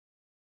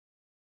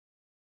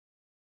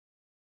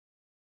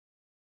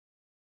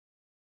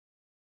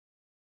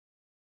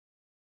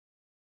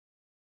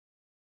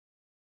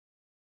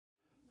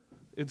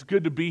It's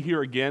good to be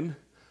here again.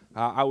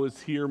 I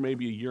was here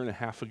maybe a year and a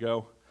half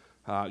ago,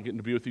 getting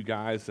to be with you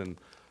guys,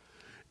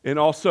 and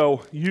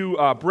also you,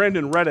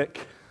 Brandon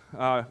Reddick,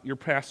 your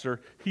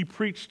pastor. He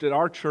preached at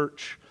our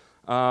church.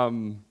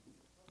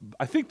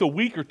 I think the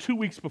week or 2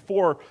 weeks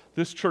before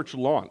this church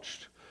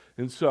launched,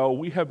 and so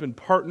we have been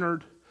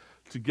partnered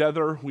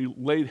together. We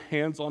laid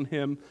hands on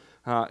him,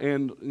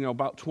 and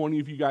about 20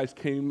 of you guys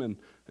came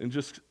and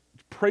just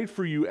prayed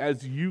for you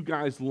as you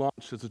guys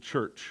launched as a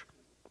church.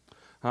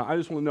 I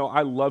just want to know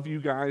I love you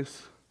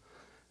guys,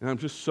 and I'm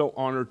just so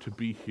honored to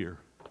be here.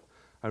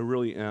 I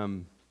really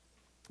am.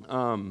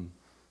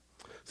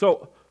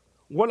 So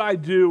what I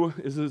do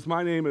is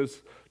my name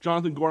is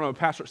Jonathan Gordon. I'm a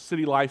pastor at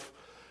City Life.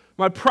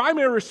 My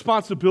primary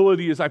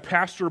responsibility is I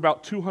pastor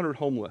about 200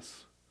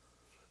 homeless.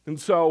 And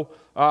so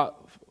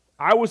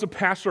I was a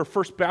pastor of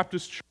First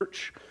Baptist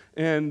Church,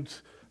 and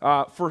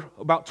for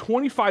about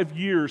 25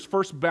 years,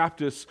 First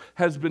Baptist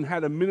has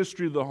had a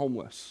ministry of the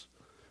homeless.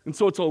 And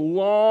so it's a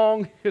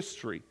long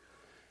history.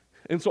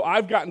 And so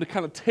I've gotten to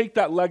kind of take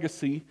that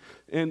legacy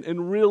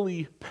and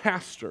really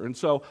pastor. And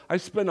so I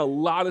spend a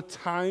lot of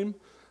time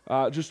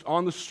just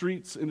on the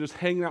streets and just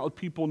hanging out with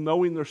people,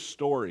 knowing their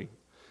story.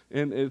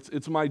 And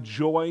it's my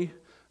joy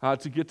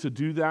to get to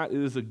do that.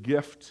 It is a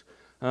gift.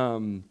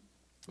 So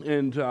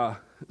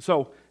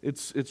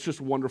it's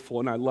just wonderful,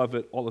 and I love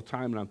it all the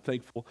time, and I'm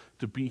thankful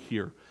to be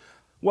here.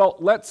 Well,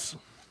 let's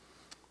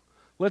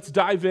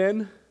dive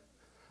in.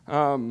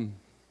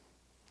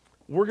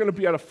 We're going to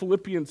be out of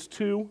Philippians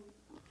 2.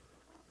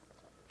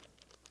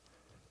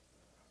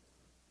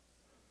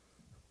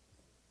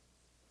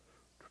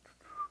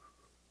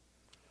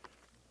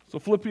 So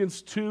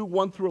Philippians 2,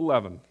 1 through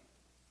 11.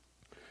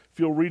 If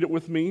you'll read it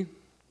with me.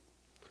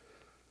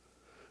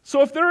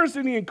 So if there is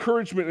any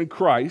encouragement in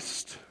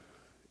Christ,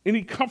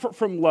 any comfort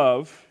from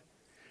love,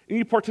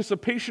 any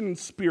participation in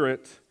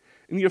spirit,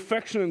 any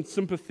affection and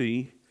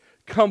sympathy,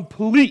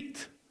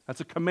 complete,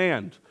 that's a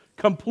command,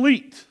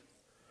 complete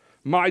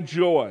my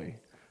joy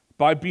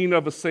by being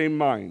of the same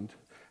mind,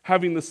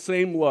 having the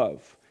same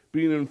love,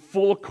 being in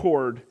full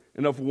accord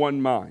and of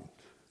one mind.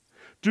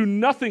 Do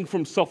nothing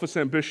from selfish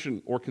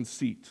ambition or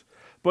conceit,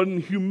 but in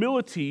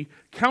humility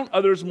count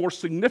others more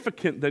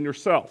significant than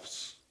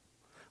yourselves.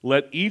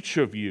 Let each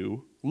of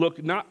you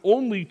look not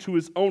only to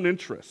his own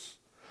interests,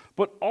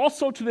 but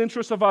also to the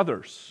interests of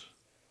others.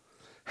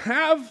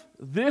 Have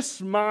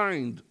this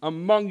mind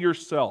among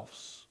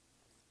yourselves,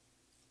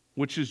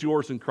 which is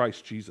yours in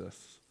Christ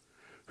Jesus,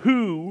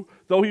 who,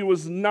 though he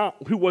was in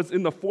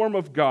the form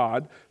of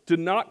God, did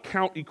not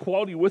count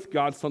equality with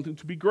God something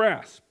to be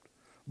grasped,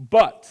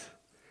 but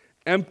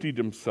emptied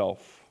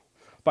himself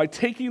by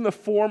taking the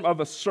form of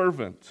a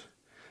servant,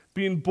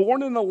 being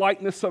born in the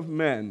likeness of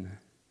men,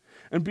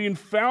 and being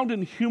found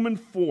in human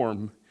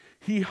form,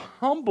 he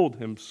humbled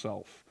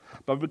himself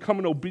by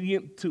becoming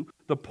obedient to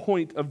the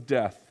point of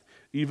death,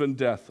 even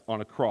death on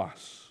a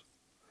cross.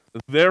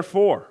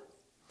 Therefore,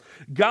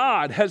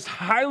 God has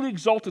highly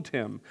exalted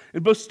him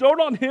and bestowed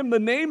on him the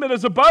name that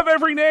is above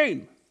every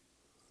name,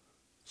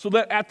 so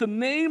that at the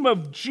name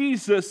of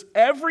Jesus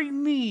every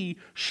knee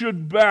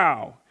should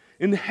bow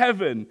in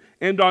heaven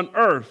and on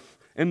earth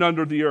and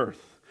under the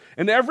earth,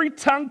 and every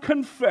tongue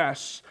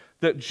confess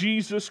that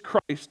Jesus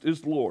Christ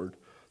is Lord,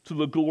 to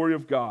the glory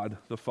of God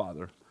the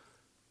Father.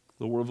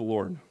 The word of the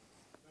Lord.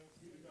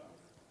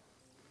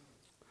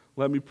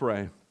 Let me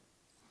pray.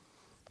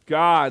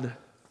 God,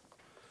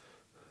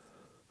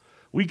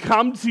 we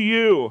come to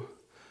you.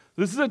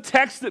 This is a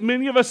text that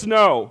many of us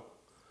know.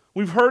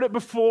 We've heard it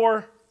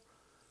before.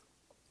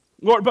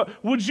 Lord, but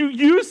would you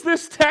use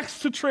this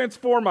text to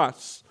transform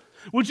us?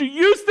 Would you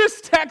use this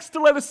text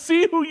to let us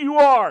see who you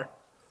are?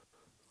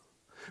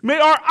 May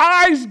our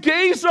eyes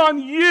gaze on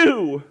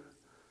you.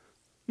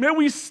 May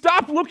we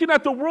stop looking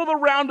at the world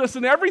around us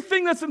and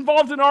everything that's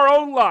involved in our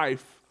own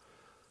life.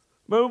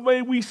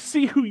 May we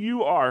see who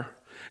you are.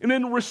 And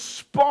in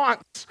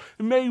response,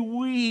 may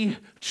we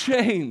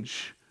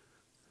change.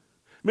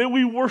 May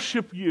we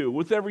worship you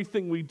with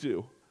everything we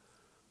do.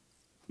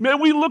 May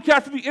we look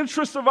after the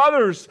interests of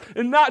others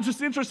and not just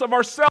the interests of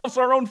ourselves,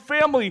 our own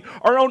family,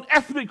 our own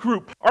ethnic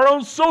group, our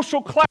own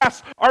social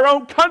class, our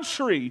own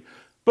country.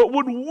 But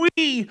would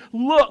we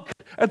look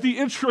at the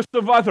interests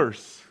of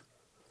others?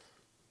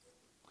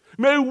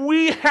 May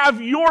we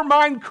have your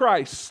mind,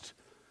 Christ.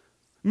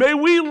 May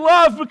we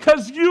love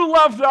because you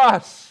loved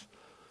us.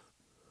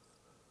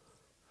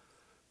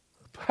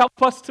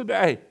 Help us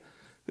today.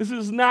 This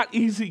is not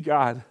easy,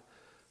 God.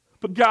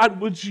 But God,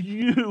 would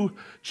you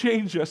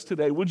change us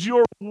today? Would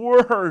your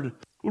word,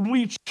 would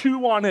we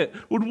chew on it?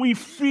 Would we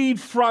feed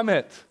from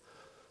it?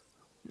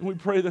 And we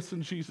pray this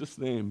in Jesus'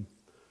 name.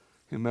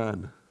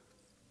 Amen.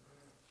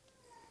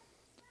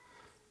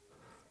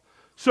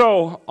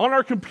 So, on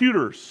our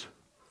computers,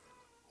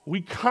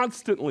 we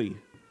constantly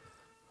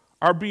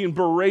are being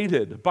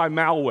berated by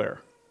malware.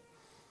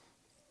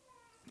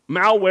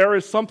 Malware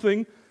is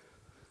something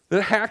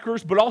that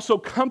hackers, but also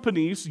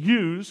companies,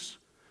 use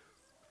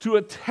to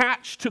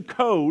attach to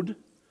code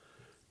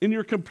in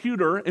your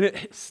computer, and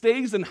it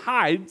stays and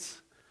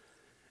hides,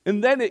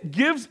 and then it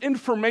gives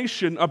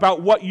information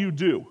about what you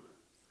do.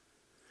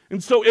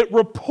 And so it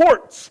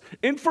reports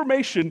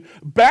information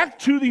back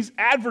to these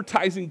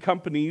advertising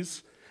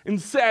companies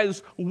and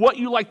says what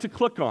you like to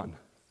click on.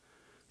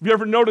 Have you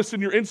ever noticed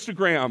in your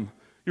Instagram,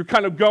 you're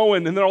kind of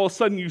going, and then all of a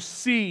sudden you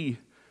see,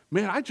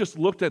 man, I just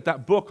looked at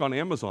that book on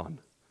Amazon,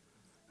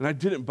 and I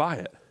didn't buy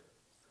it.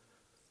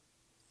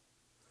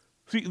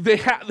 See,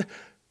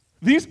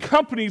 these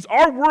companies,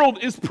 our world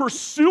is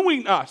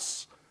pursuing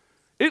us.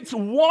 It's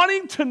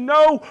wanting to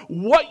know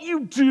what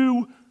you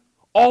do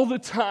all the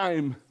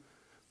time,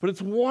 but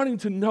it's wanting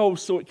to know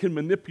so it can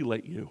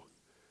manipulate you,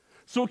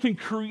 so it can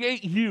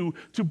create you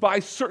to buy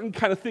certain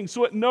kind of things,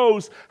 so it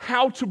knows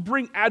how to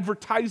bring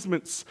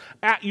advertisements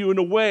at you in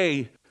a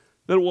way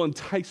that will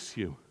entice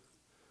you.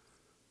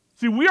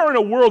 See, we are in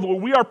a world where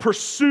we are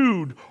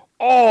pursued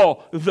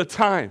all the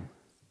time.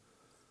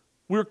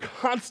 We're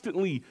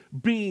constantly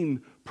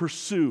being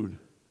pursued.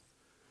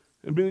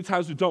 And many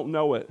times we don't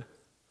know it.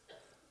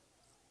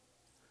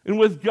 And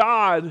with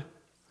God,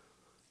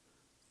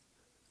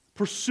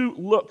 pursuit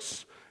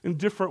looks in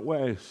different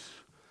ways.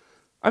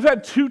 I've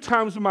had 2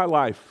 times in my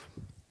life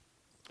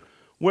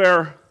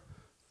where,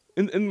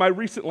 in my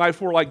recent life,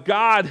 where like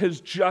God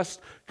has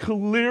just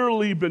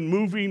clearly been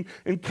moving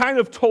and kind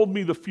of told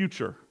me the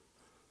future.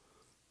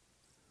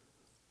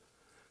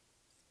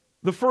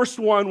 The first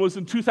one was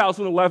in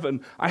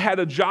 2011. I had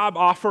a job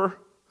offer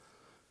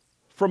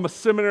from a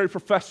seminary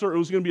professor. It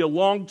was going to be a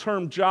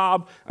long-term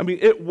job. I mean,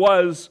 it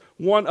was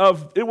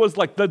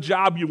like the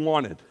job you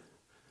wanted.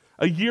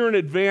 A year in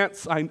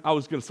advance, I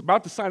was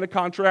about to sign a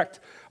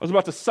contract. I was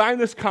about to sign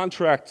this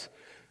contract,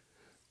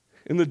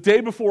 and the day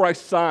before I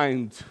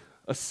signed,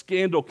 a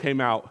scandal came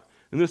out,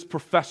 and this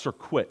professor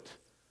quit.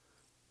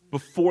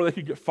 Before they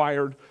could get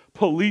fired,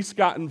 police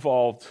got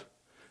involved,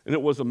 and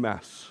it was a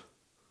mess.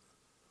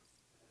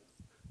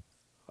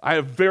 I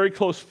have very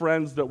close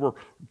friends that were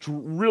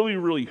really,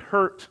 really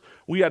hurt.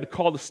 We had to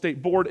call the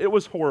state board. It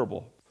was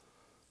horrible.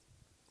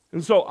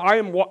 And so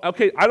I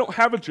don't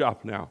have a job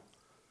now.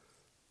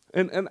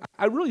 And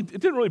it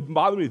didn't really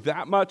bother me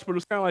that much, but it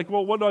was kind of like,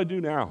 well, what do I do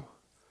now?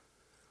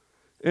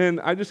 And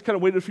I just kind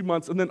of waited a few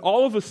months, and then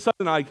all of a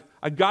sudden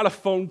I got a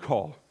phone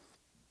call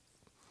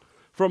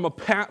from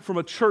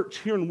a church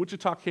here in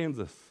Wichita,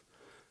 Kansas.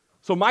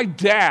 So my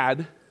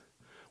dad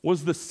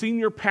was the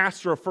senior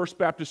pastor of First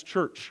Baptist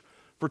Church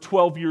for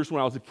 12 years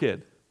when I was a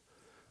kid.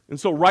 And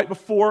so right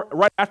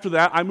after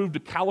that, I moved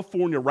to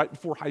California right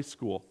before high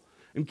school.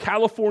 And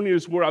California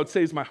is where I would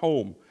say is my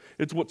home.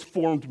 It's what's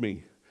formed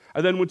me.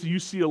 I then went to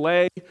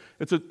UCLA.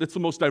 It's the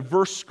most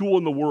diverse school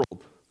in the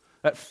world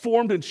that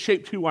formed and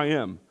shaped who I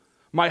am.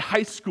 My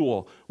high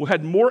school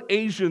had more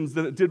Asians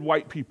than it did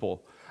white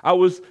people. I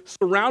was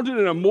surrounded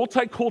in a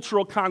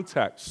multicultural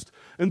context.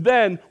 And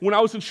then, when I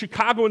was in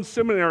Chicago in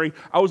seminary,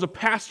 I was a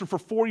pastor for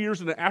 4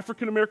 years in an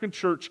African-American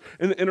church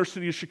in the inner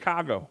city of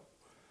Chicago.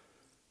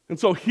 And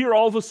so here,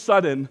 all of a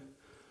sudden,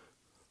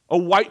 a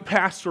white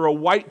pastor, a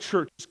white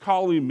church is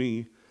calling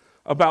me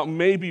about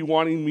maybe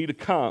wanting me to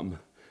come.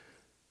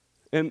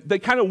 And they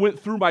kind of went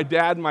through my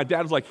dad, and my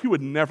dad was like, he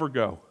would never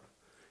go.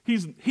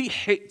 He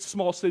hates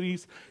small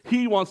cities.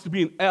 He wants to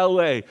be in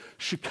LA,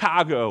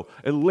 Chicago,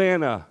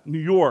 Atlanta, New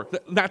York.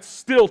 That's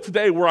still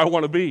today where I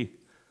want to be.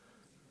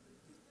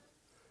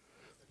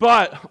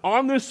 But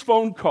on this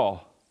phone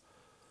call,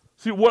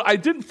 see, what I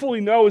didn't fully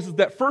know is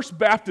that First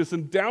Baptist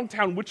in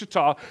downtown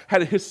Wichita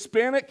had a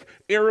Hispanic,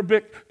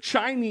 Arabic,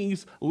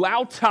 Chinese,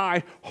 Lao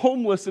Tai,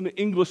 homeless, and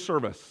English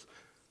service.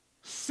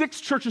 6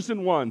 churches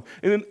in one.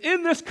 And then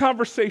in this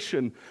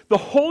conversation, the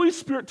Holy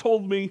Spirit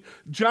told me,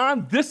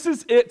 John, this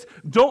is it.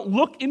 Don't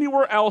look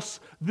anywhere else.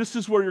 This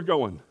is where you're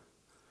going.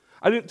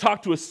 I didn't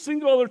talk to a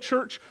single other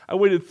church. I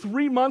waited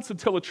 3 months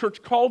until a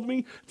church called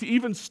me to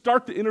even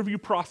start the interview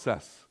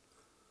process.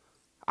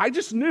 I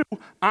just knew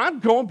I'm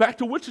going back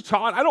to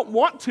Wichita, and I don't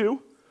want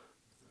to.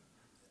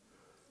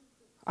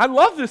 I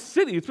love this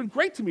city. It's been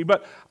great to me,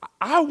 but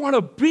I want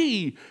to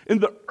be in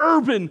the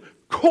urban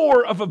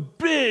core of a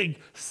big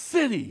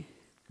city.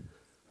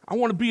 I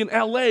want to be in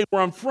LA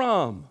where I'm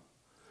from.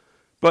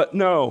 But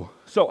no.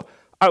 So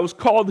I was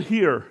called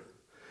here.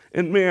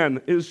 And man,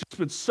 it has just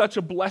been such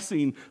a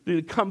blessing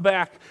to come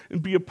back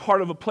and be a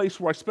part of a place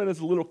where I spent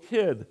as a little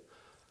kid.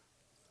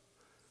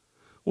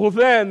 Well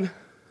then,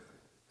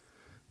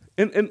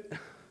 and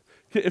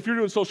if you're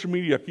doing social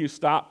media, can you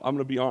stop? I'm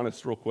going to be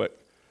honest real quick.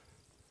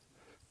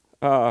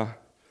 I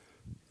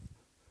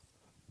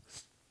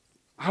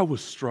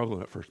was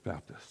struggling at First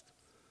Baptist.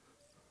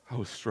 I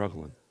was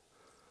struggling.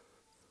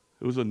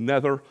 It was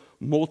another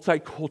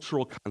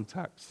multicultural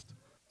context.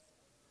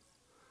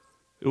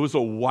 It was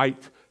a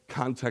white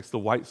context, the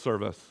white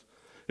service.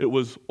 It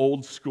was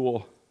old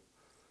school.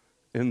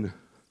 And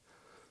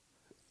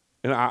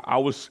I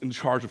was in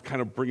charge of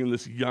kind of bringing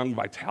this young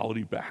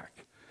vitality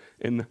back.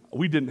 And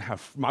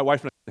my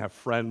wife and I didn't have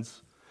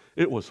friends.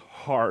 It was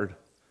hard.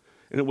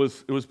 And it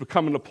was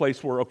becoming a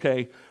place where,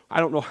 okay,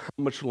 I don't know how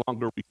much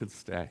longer we could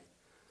stay.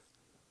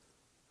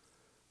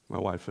 My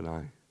wife and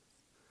I.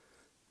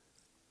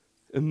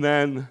 And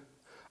then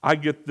I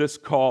get this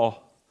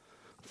call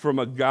from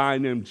a guy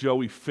named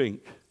Joey Fink.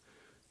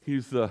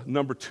 He's the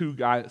number 2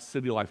 guy at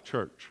City Life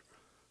Church.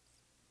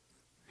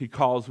 He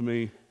calls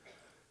me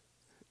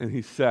and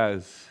he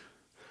says,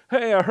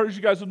 hey, I heard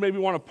you guys would maybe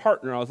want to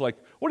partner. I was like,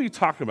 what are you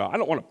talking about? I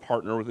don't want to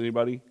partner with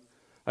anybody.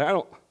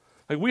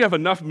 We have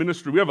enough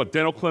ministry. We have a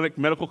dental clinic,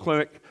 medical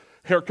clinic,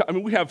 haircut. I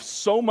mean, we have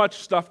so much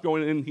stuff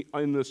going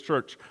in this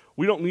church.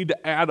 We don't need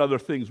to add other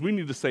things. We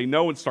need to say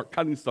no and start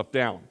cutting stuff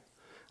down.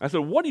 I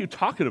said, what are you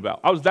talking about?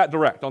 I was that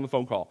direct on the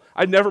phone call.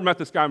 I'd never met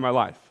this guy in my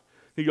life.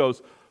 He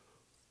goes,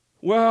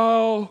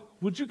 well,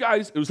 would you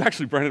guys, it was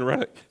actually Brandon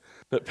Reddick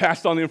that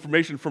passed on the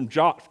information from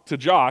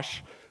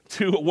Josh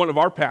to one of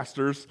our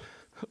pastors.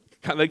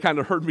 They kind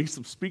of heard me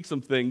speak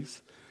some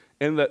things,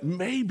 and that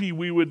maybe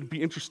we would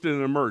be interested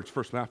in Emerge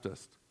First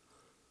Baptist.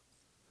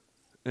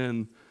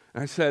 And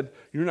I said,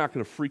 you're not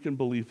going to freaking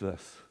believe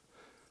this.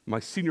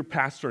 My senior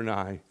pastor and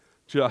I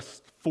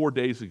just 4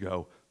 days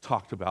ago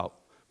talked about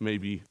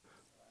maybe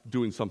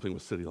doing something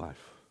with City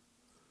Life.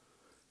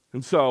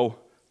 And so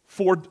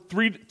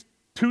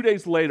 2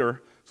 days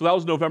later, so that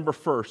was November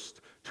 1st,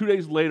 2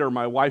 days later,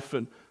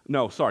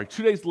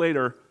 2 days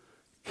later,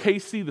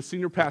 Casey, the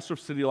senior pastor of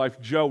City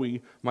Life,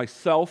 Joey,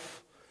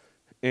 myself,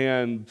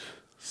 and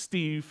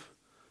Steve,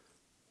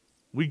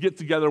 we get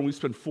together and we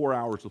spend 4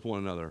 hours with one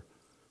another.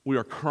 We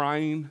are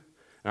crying,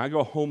 and I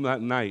go home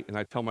that night and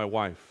I tell my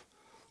wife,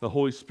 the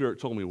Holy Spirit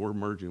told me we're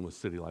merging with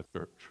City Life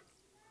Church.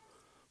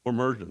 We're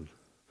merging.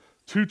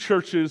 2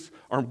 churches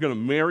are going to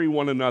marry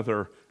one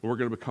another, and we're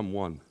going to become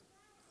one.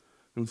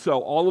 And so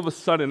all of a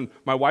sudden,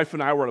 my wife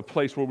and I were at a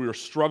place where we were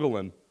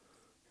struggling,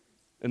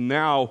 and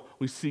now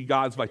we see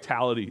God's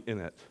vitality in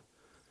it.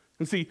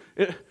 And see,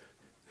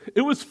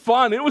 it was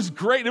fun. It was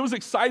great. It was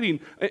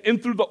exciting.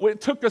 And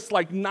it took us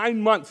like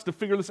 9 months to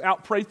figure this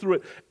out, pray through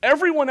it.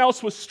 Everyone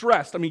else was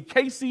stressed. I mean,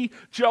 Casey,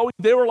 Joey,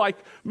 they were like,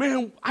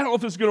 man, I don't know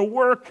if this is going to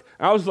work.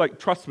 And I was like,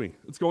 trust me,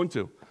 it's going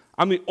to.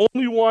 I'm the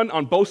only one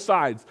on both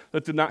sides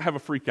that did not have a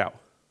freak out.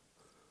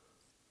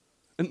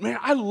 And man,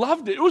 I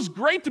loved it. It was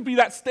great to be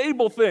that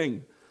stable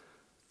thing.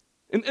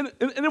 And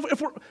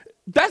if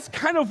that's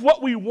kind of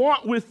what we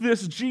want with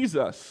this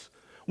Jesus.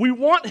 We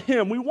want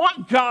him, we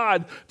want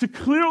God to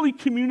clearly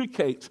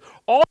communicate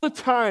all the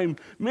time,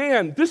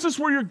 man, this is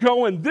where you're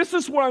going, this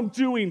is what I'm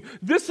doing,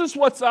 this is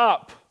what's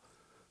up.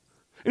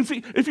 And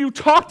see, if you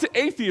talk to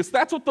atheists,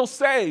 that's what they'll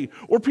say,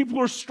 or people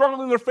who are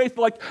struggling in their faith,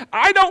 like,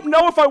 I don't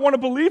know if I want to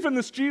believe in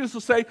this Jesus,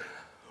 will say,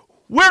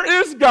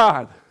 where is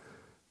God?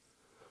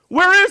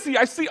 Where is he?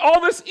 I see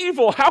all this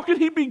evil. How could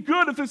he be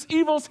good if this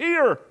evil's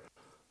here?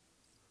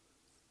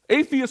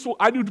 Atheists,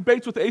 I do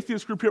debates with the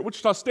atheist group here at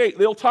Wichita State.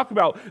 They'll talk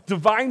about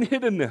divine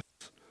hiddenness.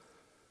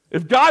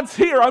 If God's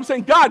here, I'm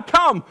saying, God,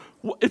 come.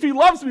 If he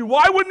loves me,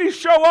 why wouldn't he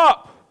show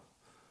up?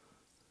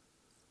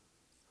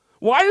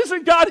 Why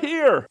isn't God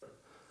here?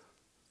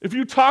 If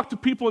you talk to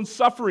people in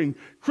suffering,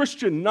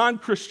 Christian,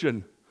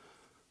 non-Christian,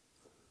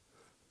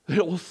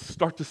 they'll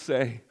start to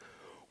say,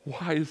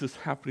 why is this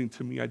happening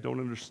to me? I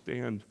don't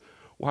understand.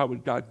 Why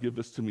would God give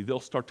this to me? They'll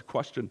start to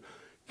question,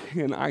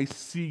 can I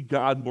see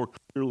God more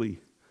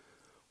clearly?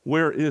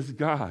 Where is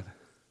God?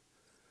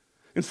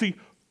 And see,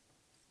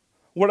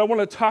 what I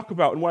want to talk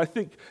about and what I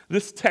think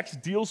this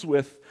text deals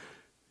with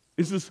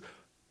is this,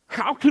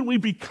 how can we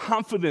be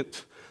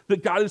confident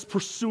that God is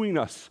pursuing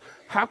us?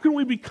 How can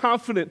we be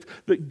confident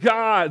that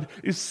God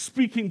is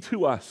speaking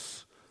to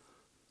us?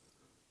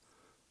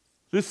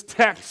 This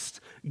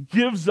text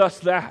gives us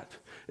that.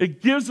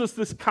 It gives us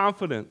this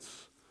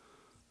confidence.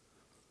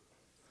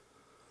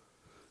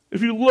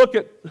 If you look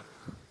at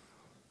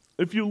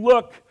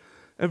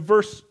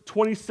verse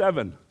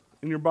 27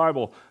 in your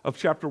Bible of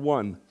chapter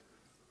 1.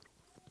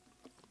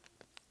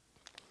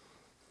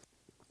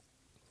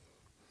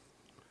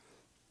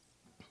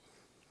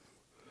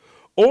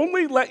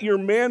 Only let your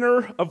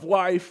manner of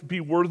life be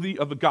worthy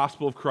of the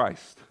gospel of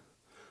Christ.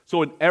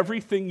 So in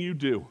everything you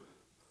do,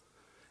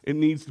 it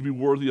needs to be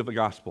worthy of the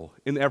gospel.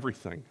 In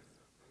everything.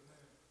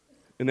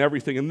 In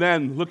everything. And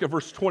then look at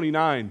verse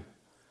 29.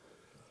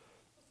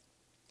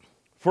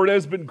 For it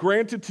has been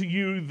granted to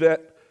you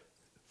that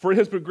for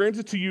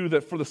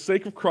the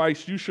sake of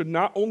Christ you should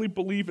not only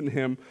believe in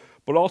him,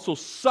 but also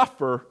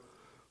suffer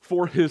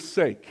for his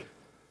sake.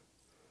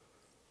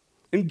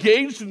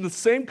 Engaged in the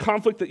same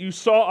conflict that you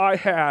saw I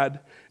had,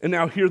 and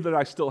now hear that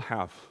I still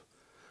have.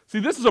 See,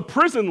 this is a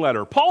prison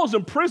letter. Paul is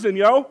in prison,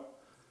 yo.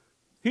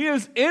 He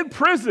is in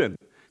prison.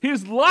 He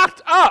is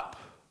locked up.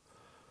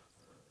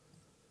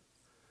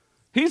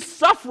 He's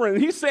suffering.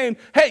 He's saying,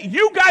 hey,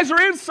 you guys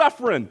are in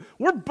suffering.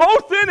 We're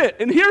both in it.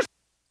 And here's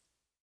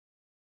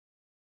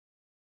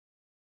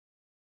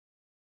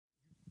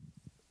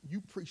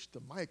you preached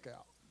the mic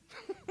out.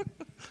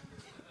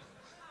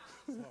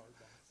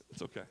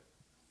 It's okay.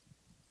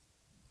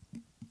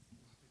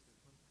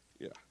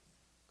 Yeah.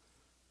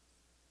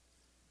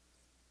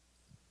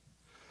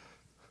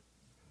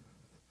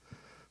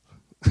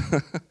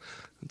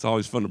 It's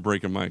always fun to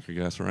break a mic, I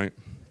guess, right?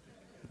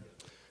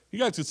 You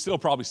guys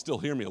could probably still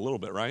hear me a little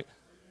bit, right?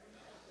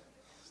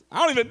 I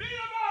don't even need a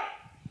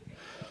mic!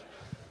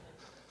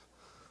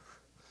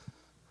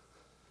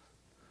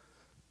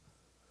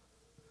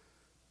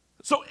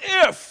 So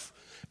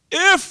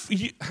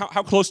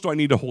how close do I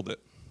need to hold it?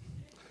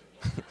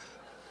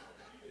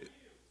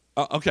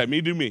 Okay, me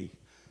do me.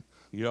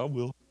 Yeah,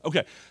 will.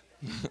 Okay.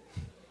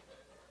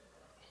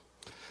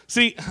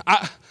 See,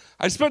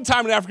 I spent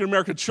time in African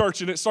American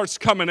church, and it starts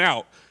coming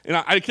out, and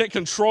I can't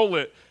control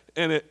it,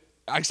 and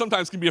I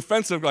sometimes can be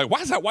offensive, like,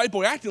 why is that white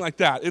boy acting like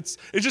that? It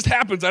just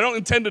happens. I don't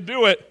intend to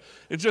do it.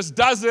 It just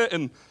does it,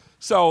 and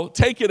so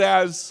take it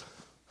as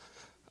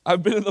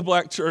I've been in the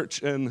black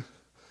church, and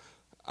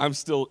I'm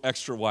still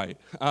extra white.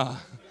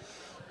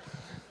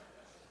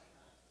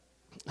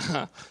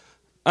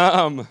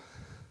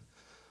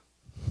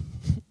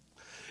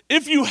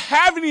 If you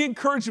have any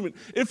encouragement,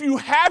 if you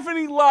have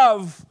any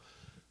love,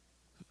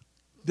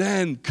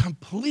 then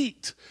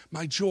complete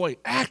my joy.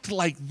 Act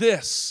like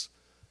this.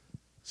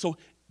 So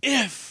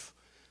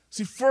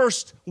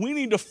first, we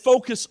need to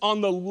focus on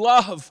the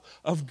love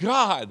of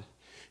God.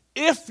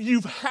 If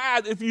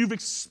you've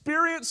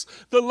experienced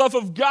the love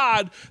of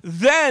God,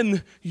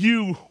 then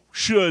you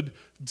should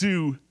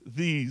do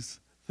these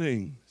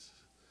things.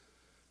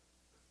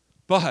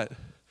 But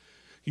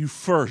you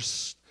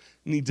first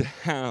need to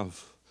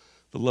have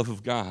the love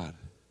of God.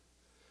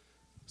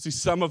 See,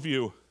 some of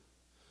you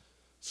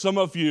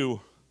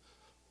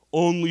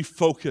only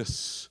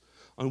focus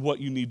on what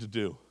you need to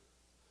do,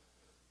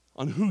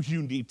 on who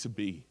you need to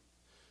be.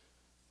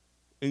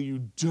 And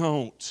you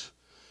don't.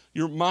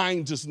 Your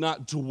mind does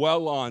not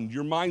dwell on,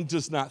 your mind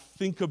does not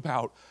think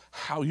about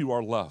how you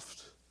are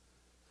loved.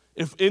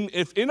 If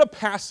in a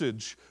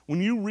passage,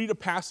 when you read a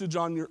passage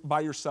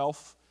by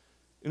yourself,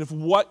 and if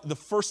the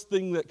first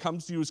thing that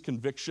comes to you is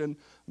conviction,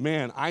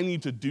 man, I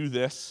need to do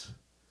this,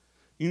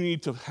 you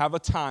need to have a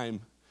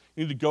time,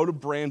 you need to go to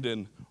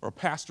Brandon or a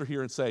pastor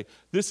here and say,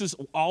 this is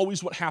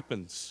always what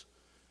happens.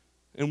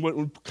 And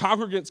when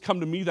congregants come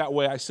to me that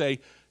way, I say,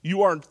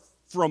 you are,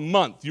 for a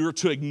month, you're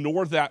to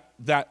ignore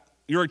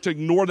you're to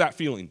ignore that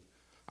feeling.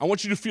 I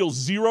want you to feel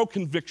zero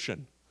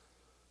conviction.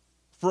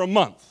 For a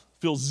month,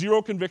 feel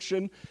zero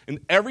conviction, and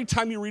every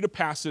time you read a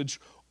passage,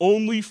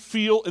 only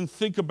feel and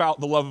think about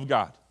the love of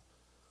God.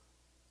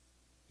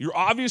 You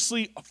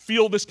obviously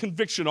feel this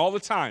conviction all the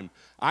time.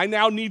 I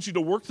now need you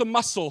to work the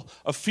muscle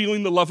of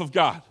feeling the love of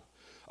God,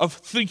 of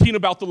thinking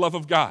about the love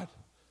of God.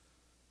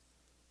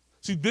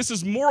 See, this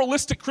is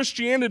moralistic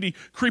Christianity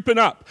creeping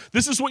up.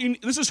 This is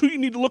who you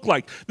need to look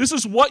like. This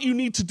is what you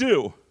need to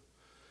do.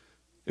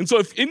 And so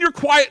if in your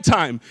quiet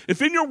time,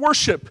 if in your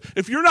worship,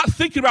 if you're not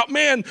thinking about,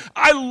 man,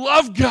 I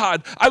love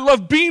God, I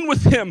love being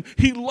with him,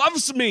 he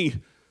loves me,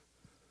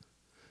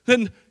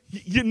 then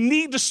you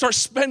need to start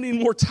spending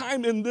more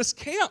time in this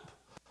camp.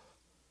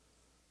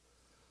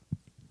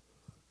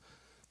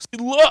 See,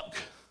 look,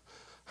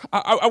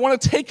 I want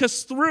to take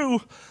us through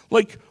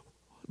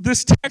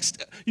this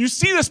text. You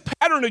see this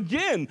pattern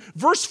again.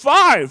 Verse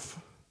 5.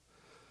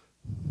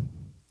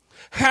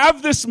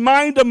 Have this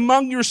mind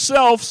among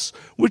yourselves,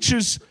 which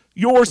is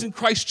yours in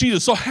Christ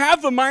Jesus. So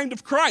have the mind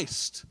of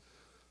Christ.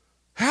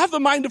 Have the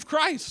mind of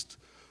Christ.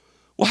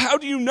 Well, how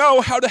do you know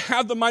how to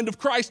have the mind of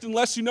Christ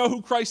unless you know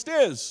who Christ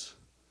is?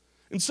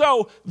 And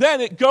so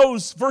then it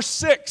goes, verse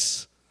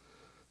 6.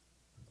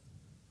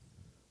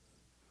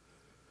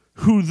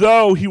 Who,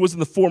 though he was in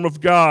the form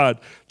of God,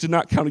 did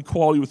not count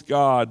equality with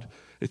God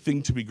a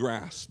thing to be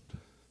grasped.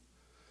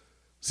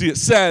 See, it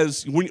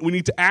says we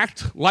need to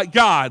act like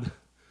God.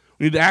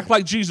 We need to act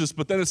like Jesus,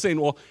 but then it's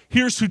saying, well,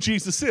 here's who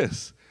Jesus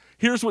is.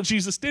 Here's what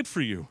Jesus did for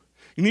you.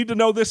 You need to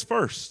know this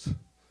first.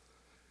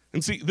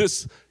 And see,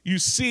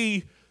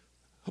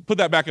 put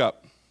that back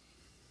up.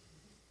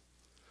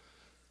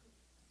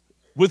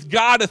 With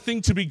God, a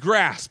thing to be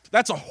grasped.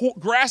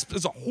 Grasp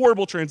is a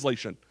horrible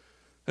translation.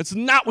 That's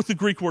not what the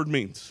Greek word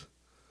means.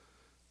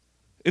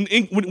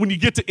 When you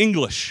get to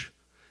English,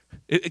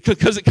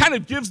 because it kind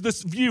of gives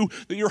this view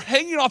that you're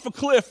hanging off a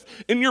cliff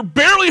and you're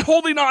barely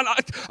holding on.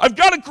 I've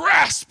got to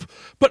grasp,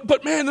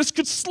 but man, this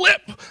could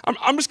slip.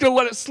 I'm just going to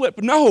let it slip.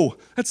 No,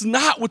 that's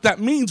not what that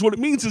means. What it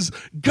means is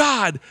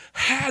God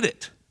had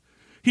it.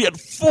 He had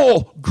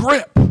full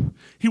grip.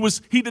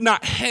 He did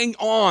not hang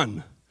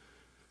on.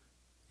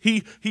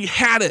 He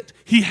had it.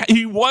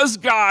 He was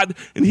God,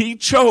 and he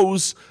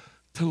chose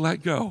to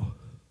let go.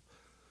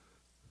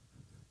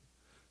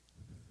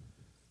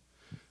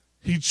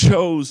 He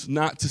chose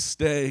not to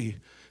stay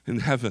in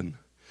heaven.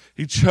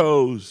 He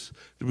chose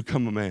to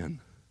become a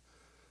man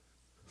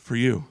for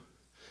you.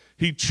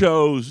 He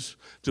chose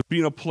to be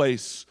in a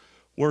place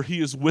where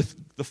he is with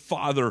the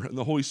Father and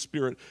the Holy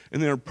Spirit,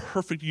 and they're in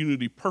perfect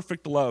unity,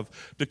 perfect love,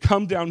 to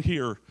come down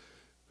here,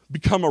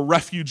 become a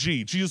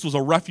refugee. Jesus was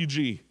a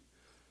refugee.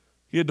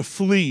 He had to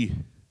flee.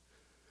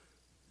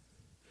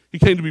 He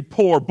came to be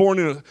poor, born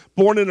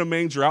in a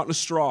manger, out in a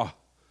straw.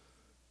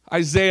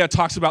 Isaiah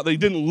talks about that he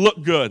didn't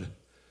look good.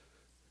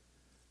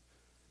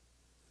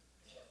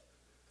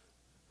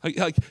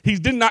 Like he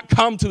did not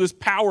come to this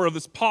power of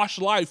this posh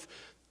life,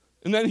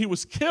 and then he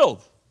was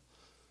killed.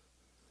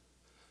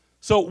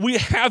 So we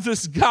have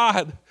this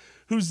God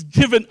who's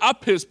given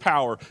up his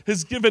power,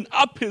 has given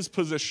up his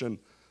position.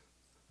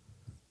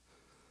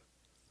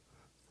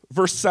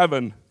 Verse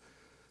 7.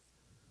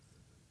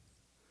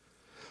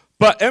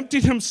 but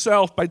emptied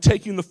himself by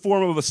taking the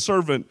form of a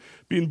servant,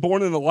 being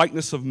born in the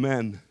likeness of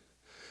men.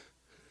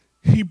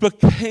 He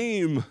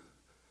became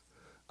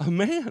a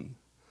man.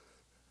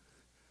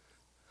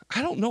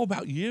 I don't know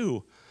about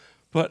you,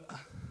 but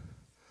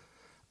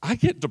I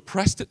get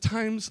depressed at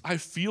times. I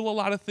feel a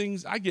lot of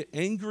things. I get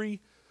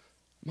angry.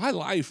 My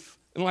life,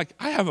 and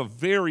I have a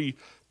very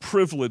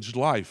privileged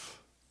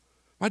life.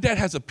 My dad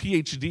has a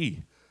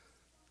PhD.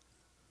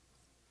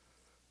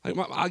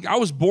 I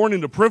was born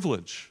into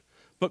privilege.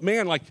 But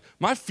man,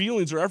 my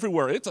feelings are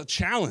everywhere. It's a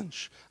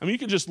challenge. I mean, you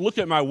can just look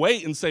at my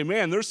weight and say,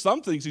 man, there's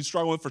some things he's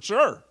struggling with for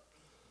sure.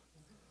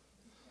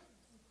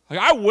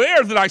 I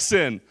wear that I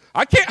sin.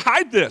 I can't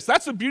hide this.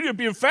 That's the beauty of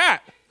being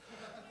fat.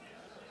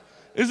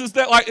 Is just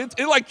that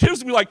it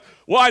gives me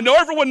well, I know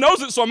everyone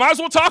knows it, so I might as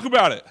well talk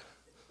about it.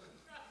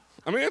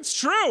 I mean, it's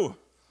true.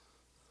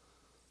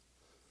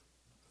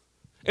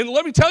 And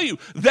let me tell you,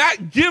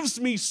 that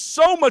gives me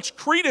so much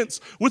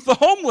credence with the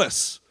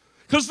homeless.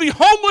 Because the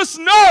homeless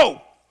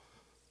know.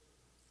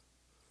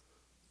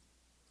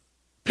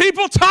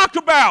 People talk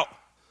about,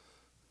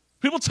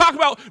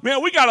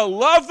 man, we got to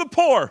love the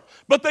poor,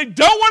 but they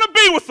don't want to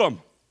be with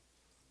them.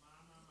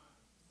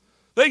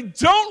 They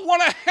don't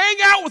want to hang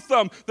out with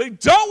them. They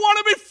don't want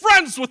to be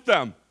friends with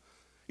them.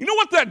 You know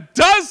what that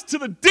does to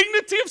the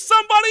dignity of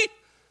somebody?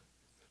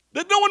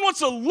 That no one wants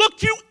to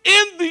look you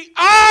in the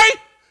eye?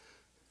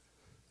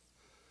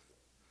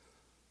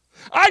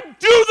 I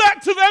do that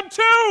to them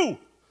too.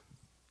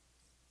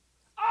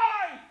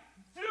 I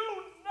do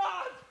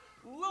not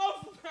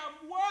love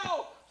them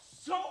well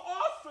so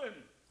often.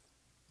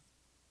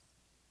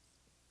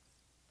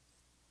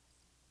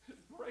 It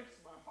breaks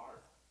my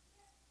heart.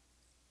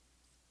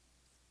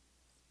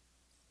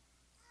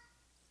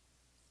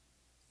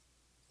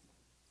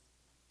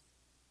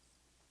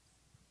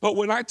 But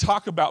when I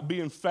talk about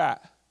being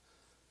fat,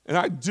 and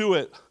I do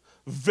it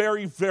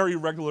very, very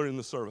regularly in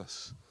the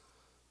service,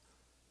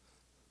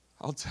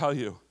 I'll tell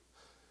you,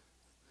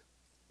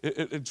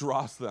 it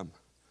draws them.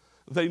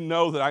 They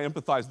know that I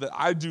empathize, that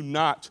I do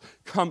not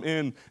come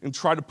in and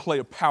try to play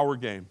a power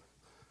game.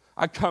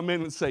 I come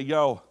in and say,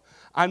 yo,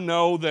 I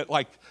know that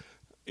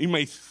you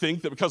may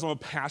think that because I'm a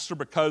pastor,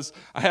 because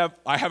I have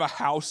a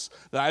house,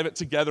 that I have it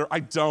together.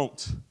 I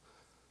don't.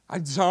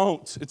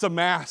 It's a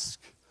mask.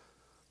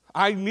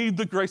 I need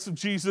the grace of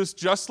Jesus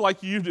just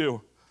like you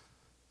do.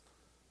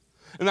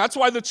 And that's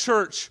why the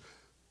church,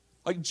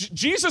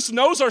 Jesus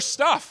knows our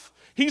stuff.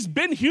 He's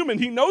been human.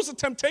 He knows the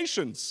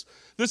temptations.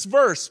 This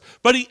verse,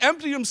 but he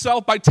emptied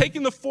himself by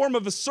taking the form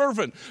of a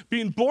servant,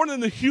 being born in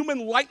the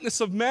human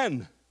likeness of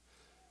men.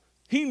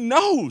 He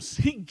knows.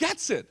 He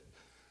gets it.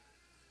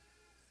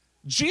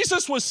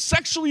 Jesus was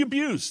sexually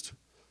abused.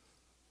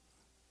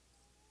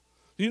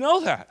 Do you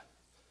know that?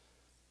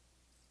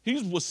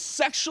 He was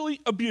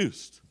sexually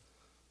abused.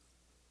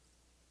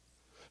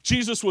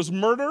 Jesus was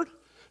murdered.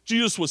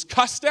 Jesus was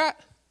cussed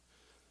at.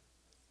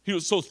 He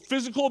was so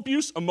physical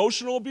abuse,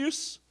 emotional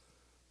abuse,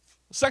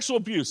 sexual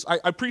abuse.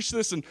 I preached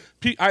this, and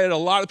I had a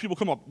lot of people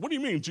come up. What do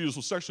you mean Jesus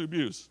was sexually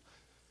abused?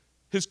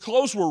 His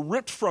clothes were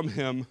ripped from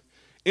him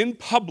in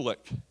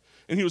public,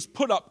 and he was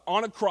put up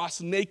on a cross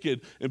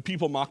naked, and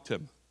people mocked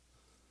him.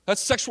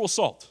 That's sexual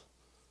assault.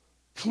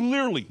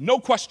 Clearly, no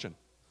question.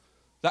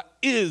 That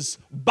is,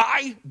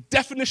 by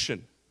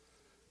definition,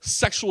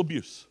 sexual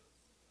abuse.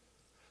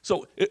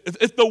 So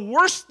if the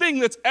worst thing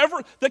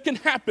that can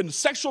happen,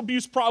 sexual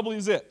abuse probably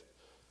is it.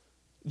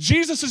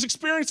 Jesus has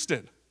experienced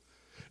it.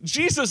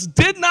 Jesus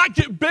did not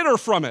get bitter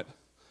from it.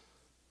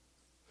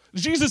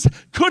 Jesus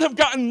could have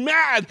gotten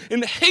mad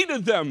and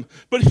hated them,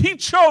 but he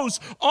chose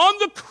on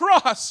the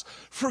cross,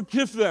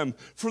 forgive them,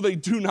 for they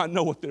do not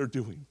know what they're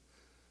doing.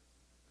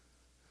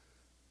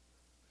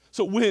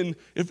 So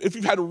if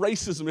you've had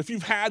racism, if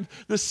you've had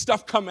this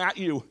stuff come at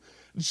you,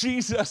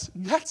 Jesus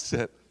gets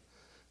it.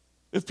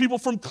 If people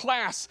from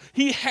class,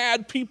 he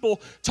had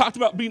people talked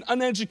about being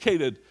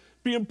uneducated,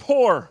 being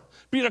poor,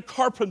 being a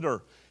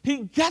carpenter.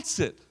 He gets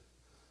it.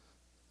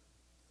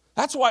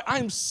 That's why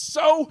I'm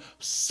so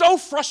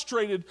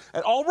frustrated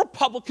at all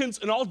Republicans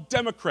and all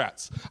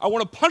Democrats. I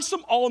want to punch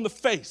them all in the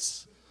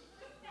face.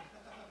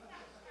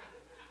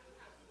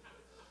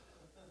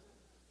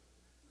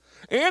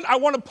 And I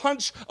want to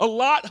punch a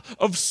lot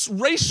of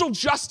racial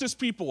justice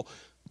people,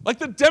 like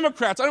the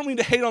Democrats. I don't mean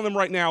to hate on them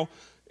right now.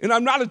 And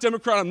I'm not a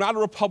Democrat, I'm not a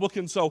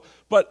Republican,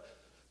 but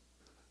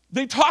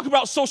they talk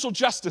about social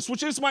justice,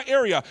 which is my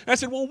area. And I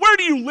said, well, where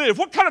do you live?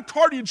 What kind of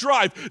car do you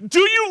drive?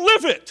 Do you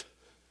live it?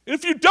 And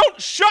if you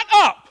don't, shut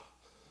up.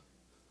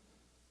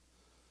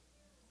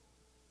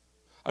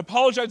 I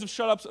apologize if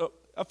shut up's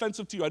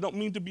offensive to you. I don't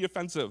mean to be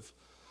offensive.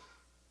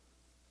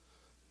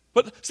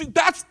 But see,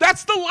 that's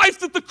the life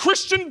that the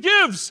Christian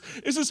gives.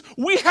 Is this,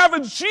 we have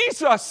a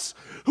Jesus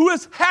who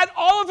has had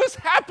all of this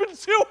happen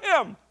to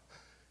him.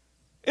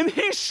 And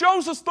he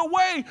shows us the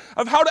way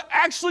of how to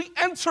actually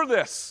enter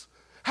this,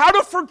 how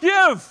to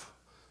forgive.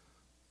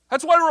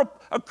 That's why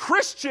a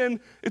Christian,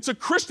 it's a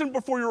Christian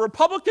before you're a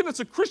Republican, it's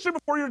a Christian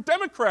before you're a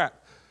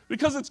Democrat.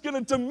 Because it's going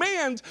to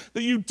demand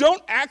that you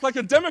don't act like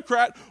a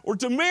Democrat or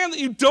demand that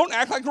you don't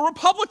act like a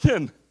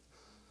Republican.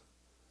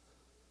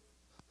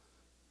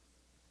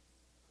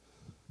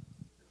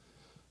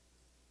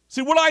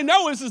 See, what I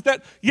know is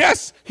that,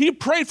 yes, he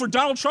prayed for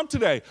Donald Trump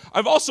today.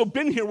 I've also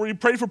been here where he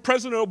prayed for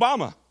President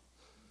Obama.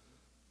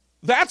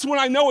 That's when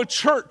I know a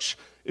church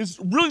is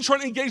really trying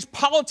to engage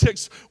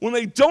politics, when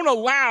they don't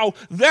allow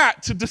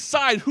that to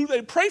decide who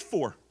they pray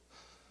for.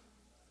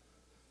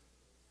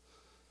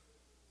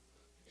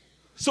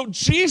 So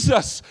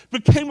Jesus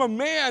became a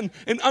man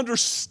and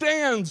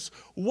understands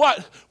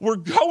what we're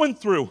going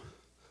through.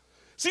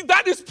 See,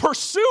 that is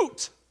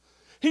pursuit.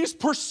 He's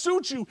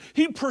pursued you.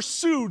 He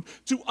pursued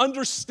to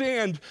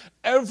understand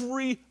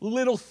every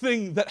little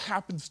thing that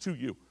happens to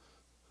you.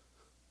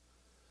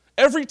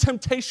 Every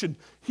temptation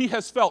he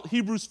has felt,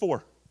 Hebrews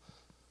 4.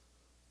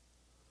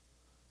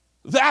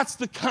 That's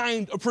the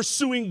kind of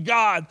pursuing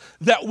God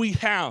that we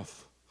have.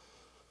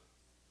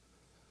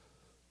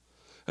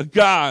 A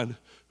God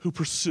who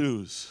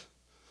pursues,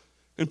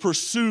 and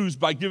pursues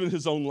by giving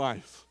his own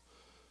life.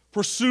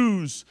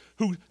 Pursues,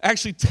 who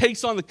actually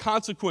takes on the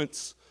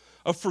consequence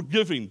of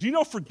forgiving. Do you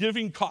know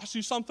forgiving costs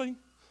you something?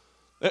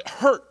 It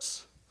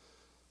hurts.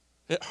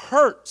 It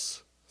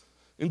hurts.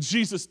 And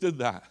Jesus did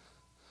that.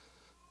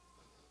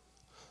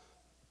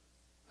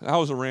 That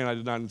was a rant I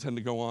did not intend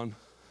to go on.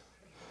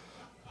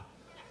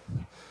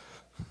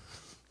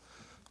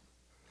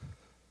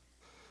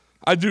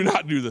 I do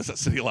not do this at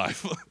City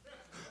Life.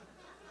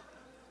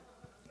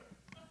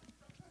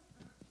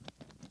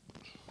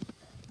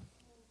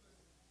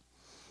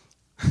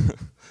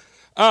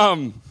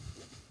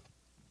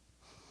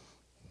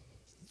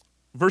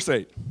 Verse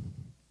 8.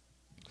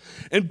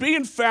 And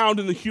being found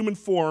in the human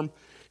form,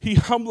 he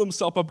humbled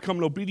himself by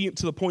becoming obedient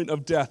to the point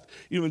of death,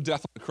 even death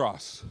on the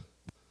cross.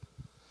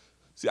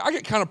 See, I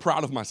get kind of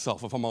proud of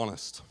myself, if I'm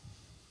honest.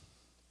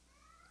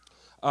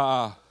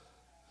 Because,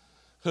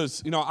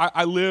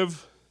 I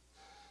live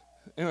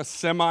in a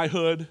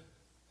semi-hood.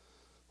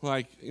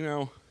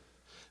 It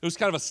was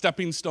kind of a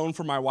stepping stone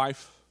for my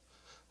wife.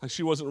 Like,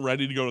 she wasn't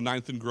ready to go to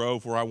 9th and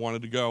Grove where I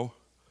wanted to go.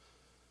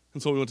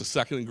 And so we went to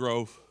 2nd and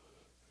Grove.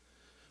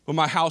 But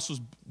my house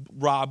was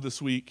robbed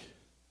this week.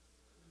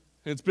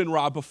 And it's been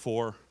robbed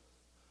before.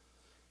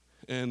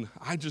 And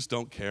I just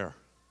don't care.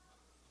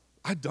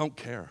 I don't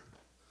care.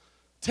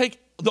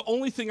 The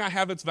only thing I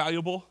have that's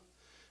valuable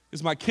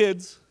is my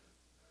kids,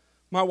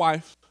 my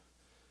wife,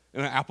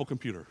 and an Apple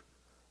computer.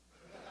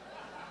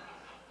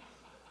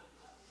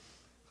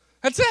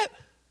 That's it.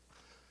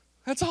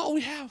 That's all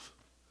we have.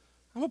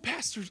 I'm a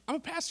pastor.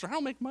 I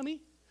don't make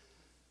money.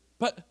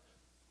 But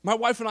my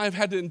wife and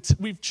I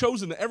we've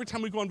chosen that every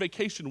time we go on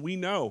vacation, we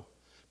know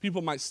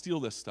people might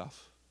steal this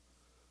stuff.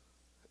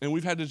 And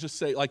we've had to just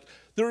say,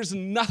 there is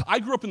nothing. I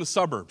grew up in the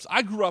suburbs.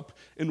 I grew up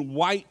in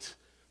white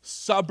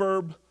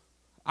suburb.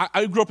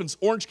 I grew up in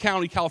Orange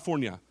County,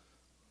 California.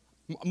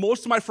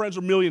 Most of my friends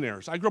are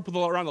millionaires. I grew up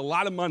around a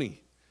lot of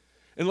money.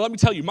 And let me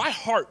tell you, my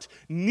heart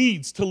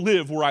needs to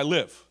live where I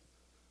live.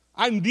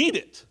 I need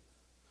it.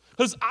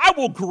 Because I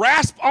will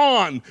grasp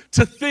on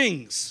to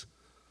things.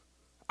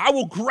 I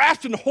will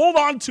grasp and hold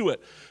on to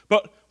it.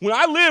 But when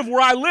I live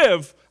where I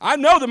live, I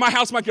know that my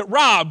house might get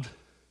robbed.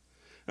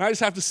 And I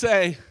just have to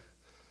say,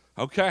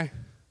 okay,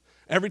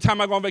 every time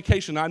I go on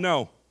vacation, I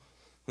know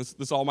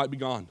this all might be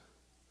gone.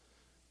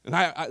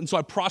 And so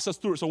I process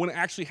through it. So when it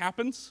actually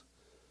happens,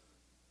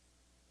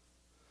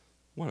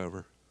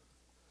 whatever.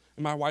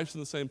 And my wife's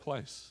in the same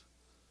place.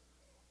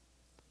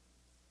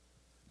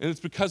 And it's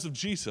because of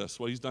Jesus,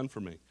 what he's done for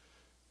me.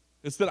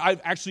 It's that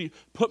I've actually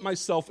put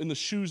myself in the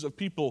shoes of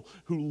people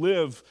who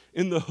live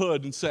in the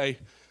hood and say,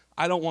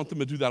 I don't want them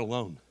to do that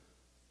alone.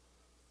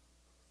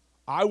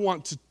 I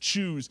want to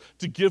choose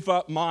to give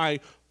up my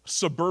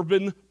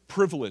suburban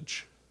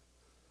privilege.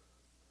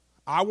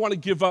 I want to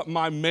give up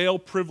my male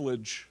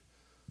privilege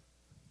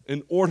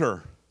in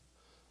order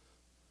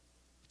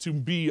to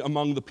be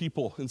among the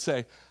people and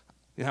say,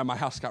 yeah, my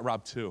house got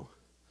robbed too.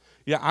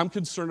 Yeah, I'm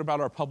concerned about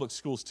our public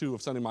schools too,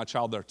 of sending my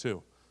child there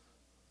too.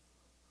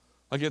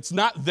 It's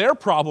not their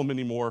problem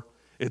anymore,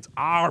 it's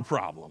our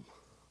problem.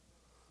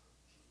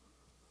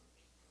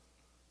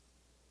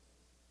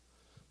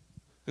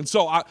 And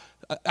so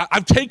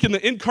I've taken the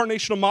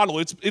incarnational model.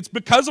 It's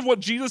because of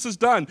what Jesus has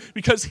done,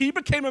 because he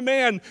became a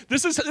man.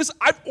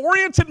 I've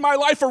oriented my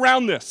life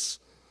around this.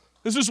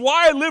 This is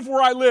why I live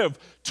where I live.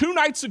 2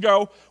 nights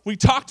ago, we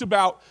talked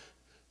about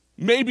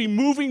maybe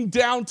moving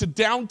down to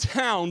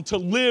downtown to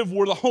live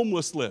where the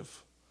homeless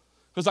live.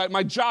 Because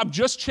my job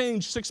just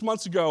changed 6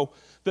 months ago,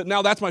 that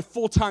now that's my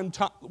full-time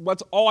time.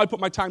 That's all I put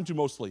my time to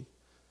mostly.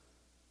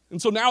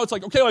 And so now it's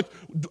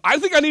I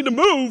think I need to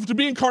move to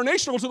be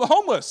incarnational to the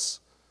homeless.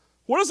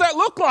 What does that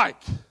look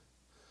like?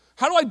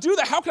 How do I do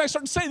that? How can I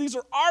start to say these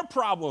are our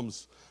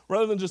problems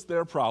rather than just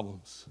their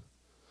problems?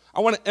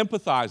 I want to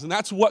empathize, and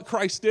that's what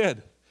Christ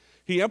did.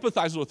 He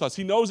empathizes with us.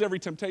 He knows every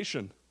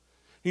temptation.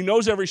 He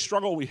knows every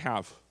struggle we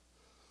have.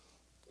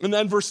 And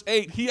then verse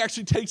 8, he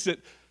actually takes it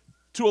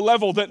to a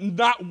level that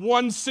not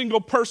one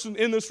single person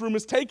in this room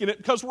has taken it,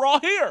 because we're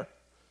all here.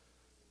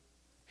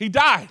 He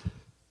died.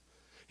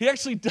 He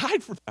actually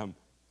died for them.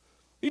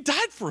 He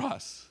died for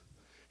us.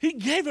 He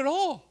gave it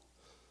all.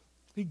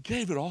 He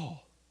gave it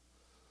all.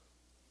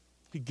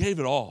 He gave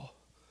it all.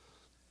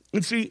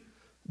 And see,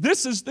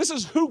 This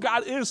is who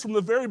God is from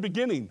the very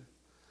beginning.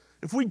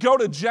 If we go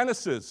to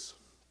Genesis,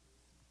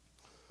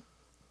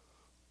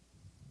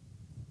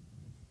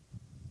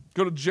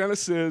 go to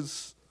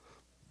Genesis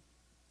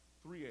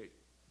 3:8.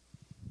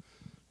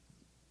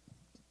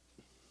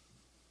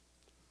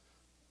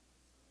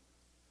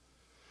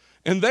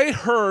 And they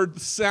heard the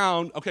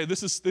sound. Okay,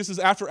 this is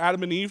after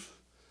Adam and Eve.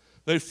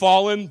 They've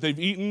fallen, they've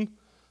eaten.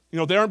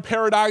 They're in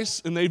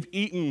paradise and they've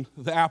eaten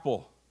the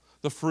apple,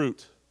 the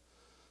fruit.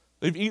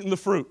 They've eaten the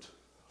fruit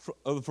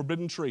of the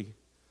forbidden tree.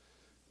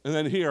 And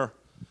then here,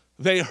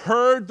 they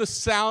heard the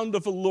sound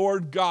of the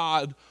Lord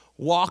God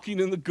walking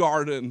in the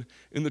garden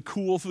in the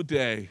cool of the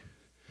day.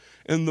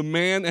 And the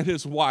man and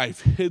his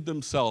wife hid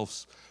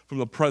themselves from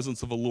the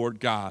presence of the Lord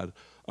God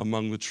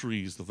among the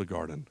trees of the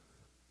garden.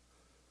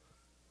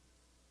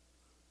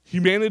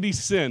 Humanity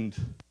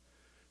sinned.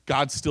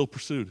 God still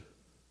pursued.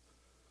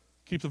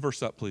 Keep the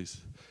verse up, please.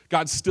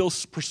 God still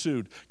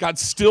pursued. God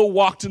still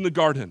walked in the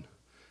garden.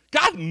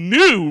 God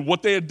knew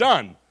what they had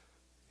done.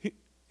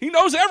 He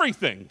knows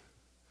everything.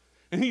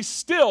 And he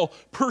still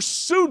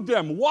pursued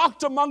them,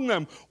 walked among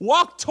them,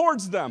 walked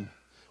towards them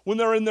when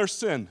they're in their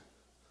sin.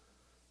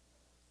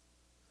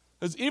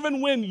 Because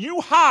even when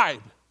you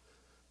hide,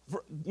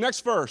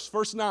 next verse,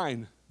 verse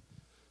 9.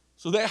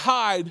 So they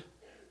hide.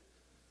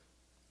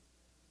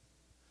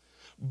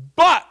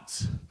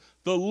 But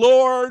the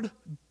Lord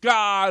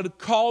God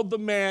called the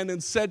man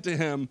and said to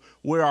him,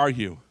 "Where are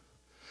you?"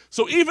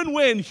 So even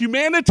when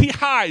humanity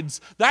hides,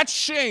 that's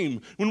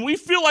shame. When we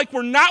feel like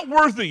we're not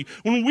worthy,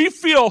 when we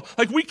feel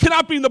like we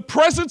cannot be in the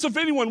presence of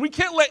anyone, we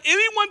can't let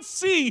anyone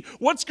see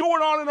what's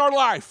going on in our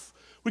life.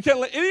 We can't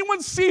let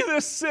anyone see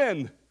this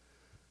sin.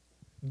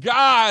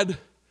 God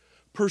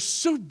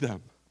pursued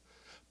them.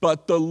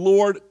 But the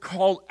Lord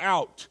called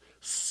out,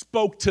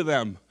 spoke to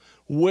them,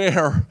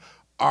 "Where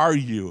are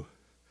you?"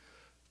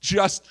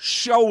 Just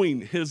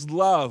showing his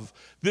love.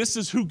 This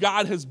is who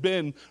God has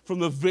been from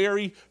the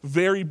very,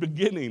 very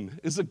beginning,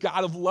 is a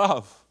God of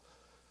love.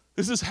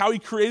 This is how he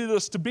created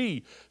us to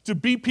be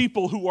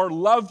people who are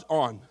loved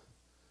on.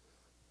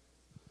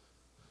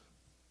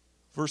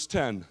 Verse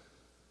 10.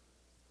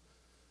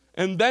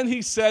 And then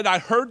he said, "I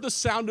heard the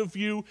sound of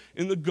you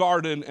in the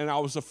garden, and I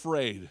was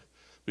afraid,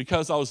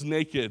 because I was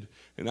naked,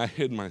 and I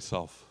hid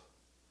myself."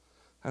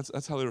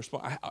 That's how they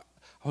respond.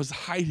 I was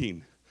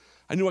hiding.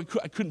 I knew I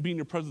couldn't be in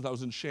your presence. I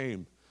was in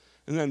shame.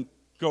 And then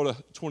go to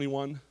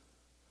 21.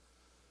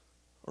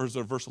 Or is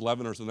there verse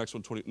 11 or is the next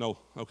one 20? No,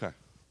 okay.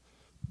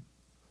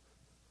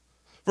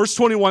 Verse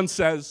 21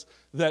 says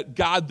that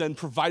God then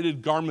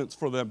provided garments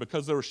for them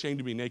because they were ashamed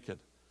to be naked.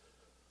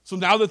 So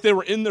now that they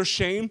were in their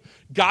shame,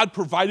 God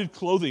provided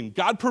clothing.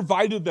 God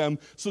provided them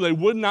so they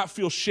would not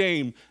feel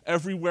shame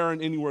everywhere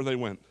and anywhere they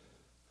went.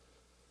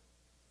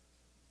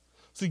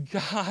 See,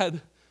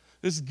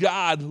 this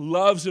God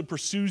loves and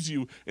pursues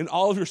you in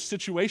all of your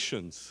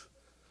situations.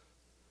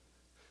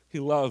 He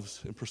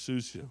loves and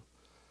pursues you.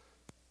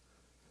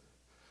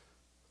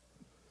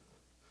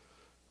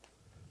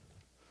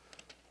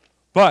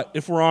 But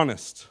if we're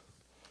honest,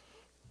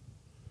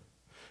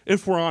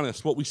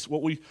 what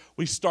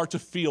we start to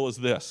feel is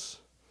this.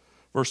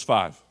 Verse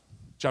 5,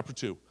 chapter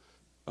 2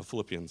 of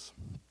Philippians.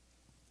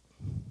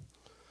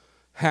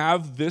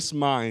 Have this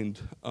mind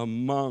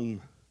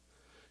among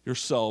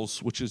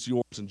yourselves, which is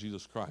yours in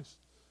Jesus Christ.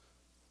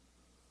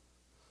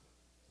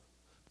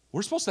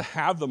 We're supposed to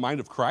have the mind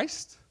of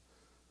Christ.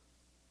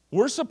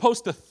 We're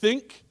supposed to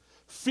think,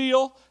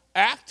 feel,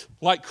 act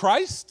like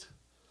Christ.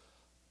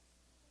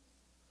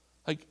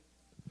 Like,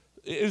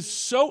 it is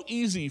so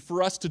easy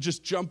for us to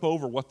just jump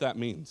over what that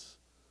means.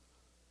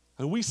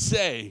 And we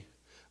say,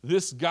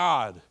 this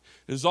God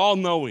is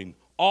all-knowing,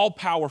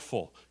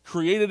 all-powerful,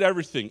 created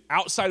everything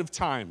outside of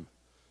time.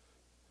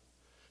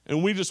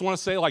 And we just want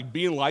to say, like,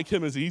 being like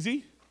him is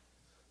easy?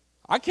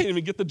 I can't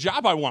even get the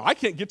job I want. I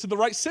can't get to the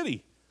right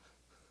city.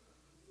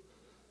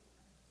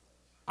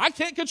 I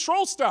can't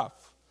control stuff.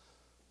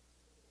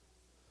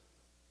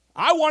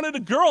 I wanted a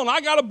girl and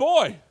I got a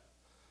boy.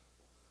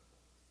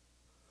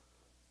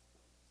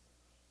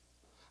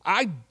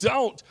 I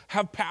don't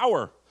have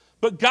power.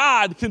 But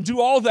God can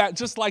do all that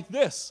just like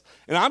this.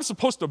 And I'm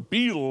supposed to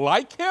be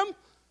like him?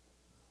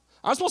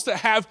 I'm supposed to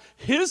have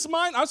his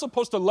mind? I'm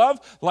supposed to love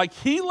like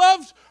he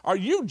loved? Are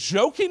you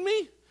joking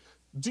me?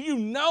 Do you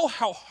know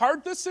how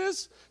hard this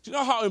is? Do you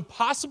know how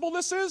impossible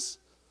this is?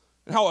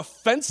 And how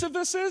offensive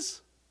this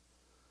is?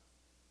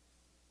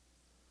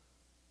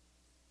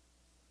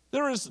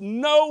 There is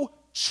no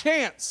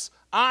chance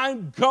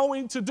I'm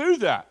going to do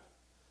that.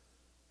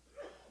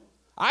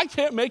 I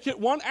can't make it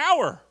 1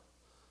 hour.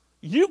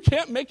 You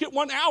can't make it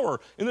 1 hour.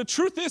 And the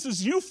truth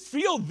is you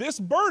feel this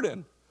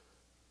burden.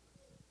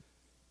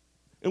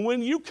 And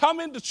when you come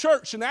into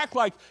church and act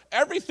like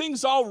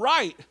everything's all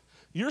right,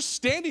 you're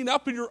standing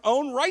up in your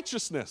own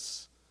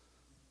righteousness.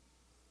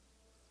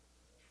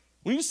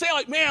 When you say,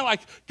 like, man,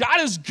 like,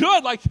 God is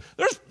good, like,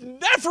 there's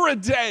never a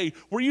day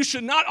where you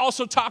should not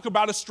also talk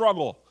about a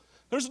struggle.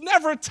 There's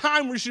never a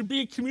time where you should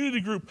be a community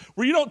group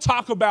where you don't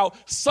talk about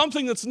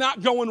something that's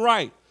not going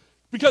right.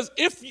 Because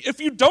if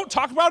you don't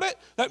talk about it,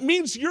 that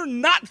means you're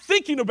not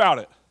thinking about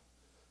it.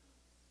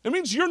 It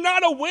means you're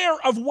not aware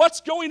of what's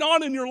going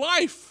on in your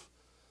life.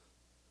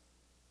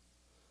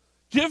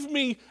 Give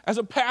me, as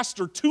a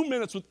pastor, 2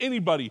 minutes with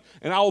anybody,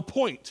 and I'll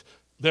point.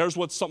 There's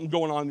what's something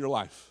going on in your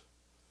life.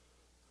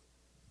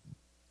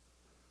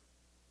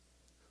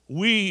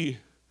 We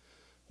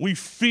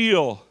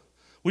feel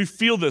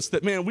this,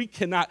 that, man, we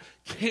cannot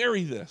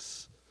carry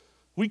this.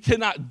 We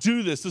cannot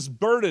do this. This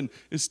burden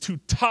is too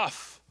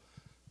tough.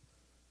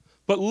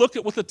 But look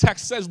at what the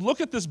text says.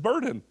 Look at this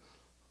burden.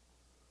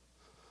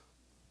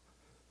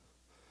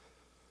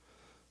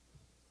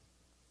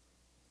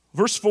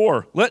 Verse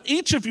 4, let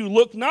each of you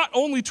look not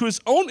only to his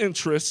own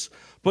interests,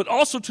 but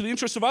also to the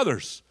interests of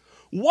others.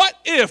 What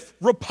if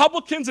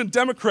Republicans and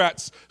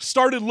Democrats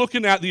started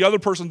looking at the other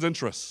person's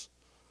interests?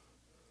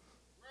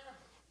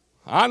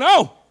 I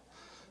know.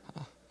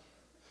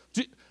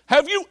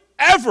 Have you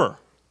ever,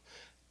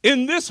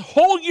 in this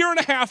whole year and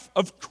a half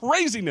of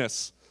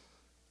craziness,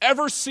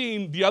 ever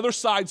seen the other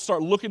side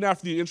start looking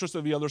after the interests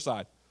of the other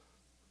side?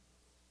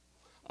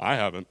 I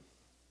haven't.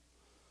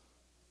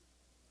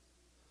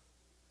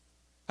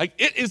 Like,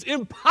 it is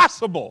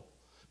impossible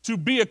to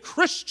be a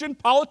Christian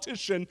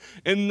politician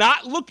and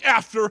not look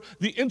after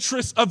the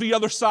interests of the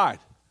other side.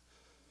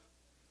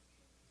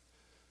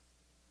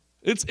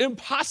 It's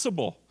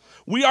impossible.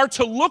 We are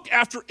to look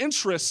after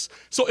interests.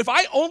 So if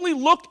I only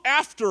look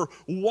after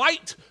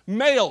white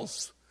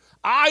males,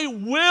 I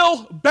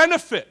will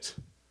benefit.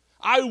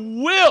 I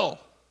will.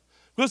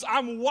 Because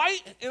I'm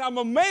white and I'm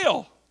a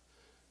male.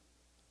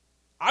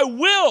 I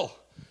will.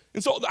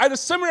 And so I had a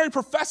seminary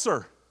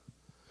professor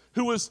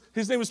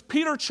his name was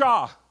Peter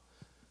Cha.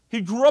 He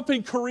grew up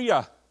in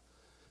Korea.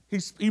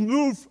 He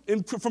moved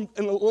when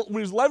he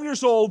was 11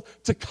 years old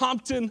to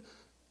Compton,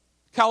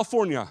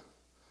 California,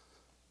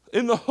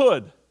 in the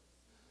hood.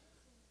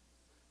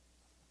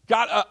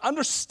 Got an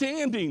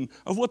understanding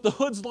of what the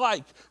hood's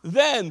like.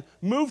 Then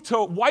moved to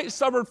white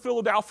suburb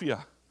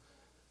Philadelphia.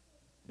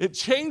 It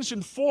changed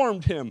and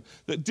formed him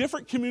that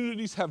different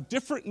communities have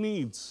different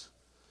needs.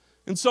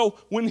 And so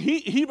when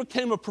he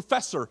became a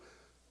professor,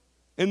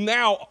 and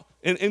now,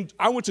 and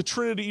I went to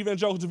Trinity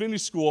Evangelical Divinity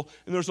School,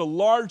 and there's a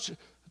large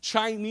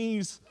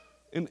Chinese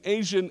and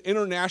Asian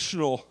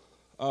international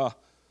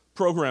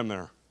program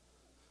there.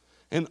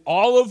 And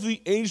all of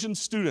the Asian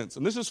students,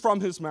 and this is from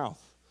his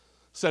mouth,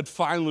 said,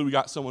 finally we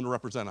got someone to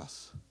represent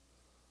us.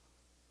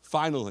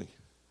 Finally.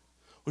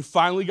 We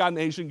finally got an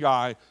Asian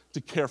guy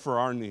to care for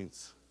our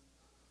needs.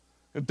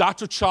 And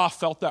Dr. Cha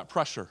felt that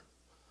pressure.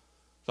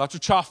 Dr.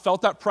 Cha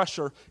felt that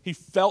pressure. He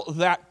felt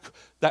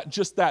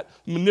that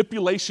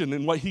manipulation.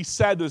 And what he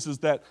said is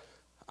that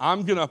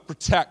I'm going to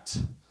protect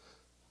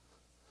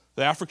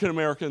the African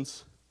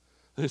Americans,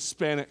 the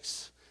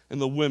Hispanics, and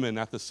the women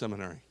at the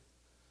seminary.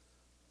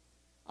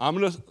 I'm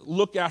going to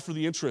look after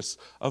the interests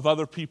of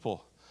other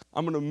people.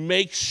 I'm going to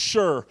make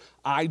sure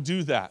I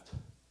do that.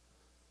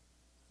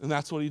 And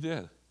that's what he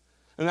did.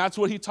 And that's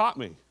what he taught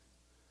me.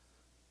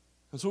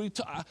 And so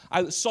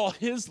I saw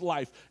his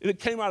life, and it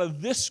came out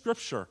of this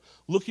scripture,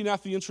 looking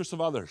at the interests of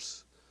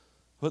others.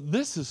 But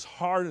this is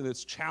hard and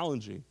it's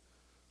challenging.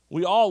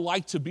 We all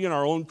like to be in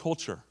our own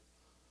culture.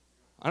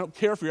 I don't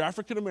care if you're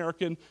African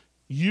American,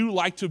 you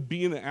like to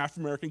be in an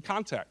African American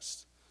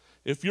context.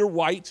 If you're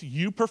white,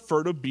 you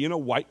prefer to be in a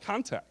white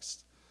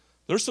context.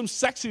 There's some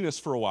sexiness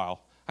for a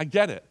while. I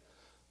get it.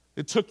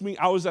 It took me,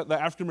 I was at the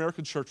African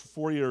American church for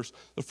 4 years.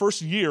 The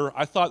first year,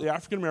 I thought the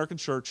African American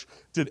church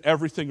did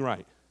everything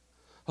right.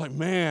 Like,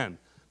 man,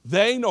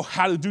 they know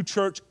how to do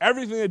church.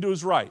 Everything they do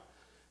is right.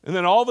 And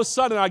then all of a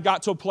sudden, I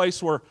got to a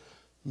place where,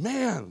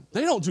 man,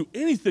 they don't do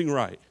anything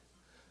right.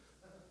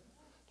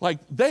 Like,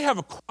 they have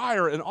a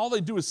choir, and all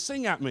they do is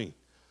sing at me.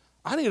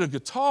 I need a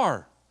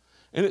guitar.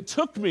 And it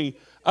took me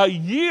a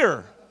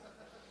year.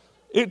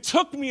 It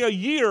took me a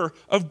year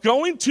of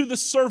going to the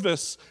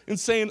service and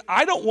saying,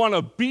 I don't want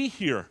to be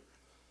here.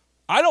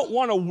 I don't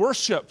want to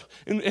worship.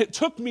 And it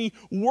took me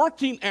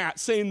working at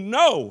saying,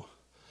 no,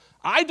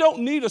 I don't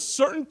need a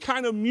certain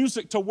kind of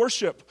music to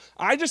worship.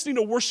 I just need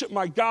to worship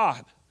my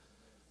God.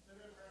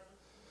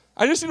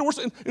 I just need to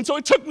worship. And so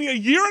it took me a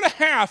year and a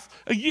half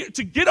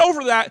to get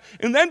over that,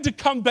 and then to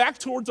come back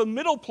towards a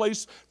middle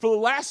place for the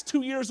last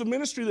 2 years of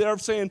ministry there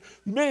of saying,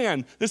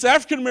 man, this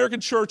African-American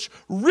church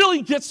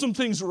really gets some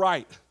things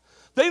right.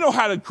 They know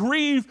how to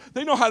grieve.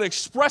 They know how to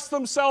express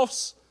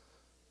themselves.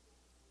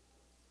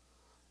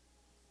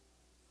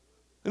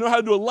 They know how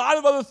to do a lot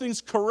of other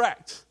things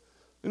correct.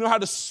 They know how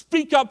to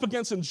speak up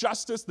against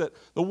injustice that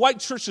the white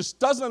church just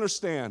doesn't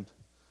understand.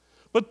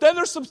 But then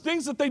there's some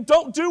things that they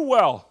don't do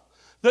well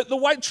that the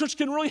white church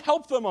can really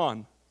help them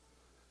on.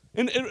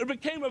 And it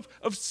became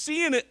of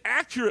seeing it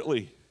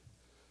accurately.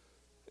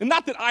 And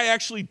not that I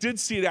actually did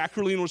see it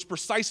accurately and was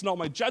precise in all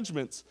my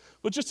judgments,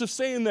 but just of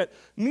saying that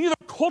neither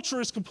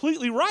culture is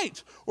completely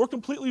right or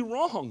completely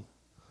wrong.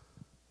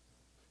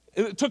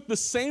 And it took the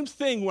same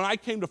thing when I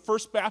came to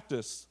First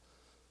Baptist.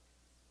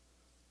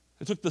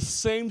 It took the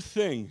same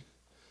thing.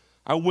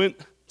 I went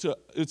to,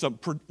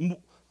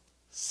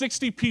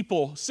 60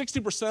 people,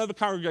 60% of the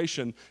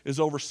congregation is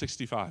over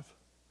 65.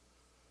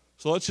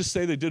 So let's just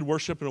say they did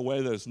worship in a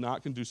way that is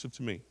not conducive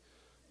to me.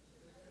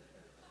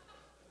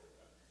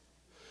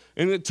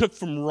 And it took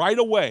from right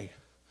away.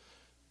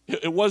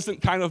 It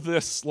wasn't kind of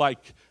this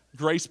like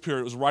grace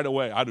period. It was right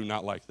away. I do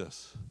not like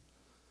this.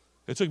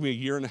 It took me a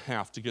year and a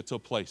half to get to a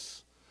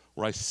place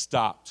where I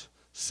stopped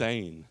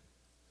saying,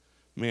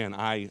 man,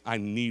 I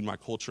need my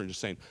culture, and just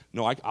saying,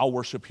 no, I'll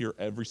worship here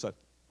every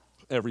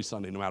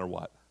Sunday, no matter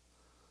what.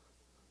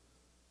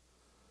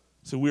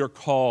 So we are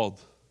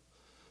called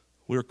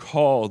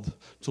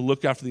to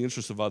look after the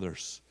interests of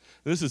others.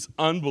 And this is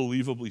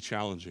unbelievably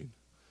challenging.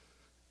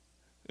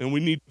 And we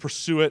need to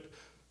pursue it.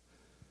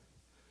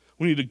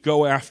 We need to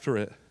go after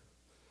it.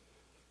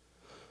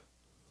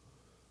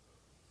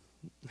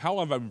 How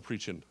long have I been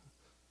preaching?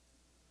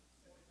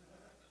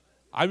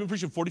 I've been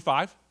preaching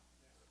 45?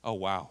 Oh,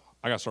 wow.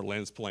 I got to start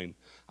landing this plane.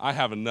 I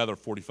have another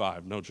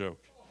 45, no joke.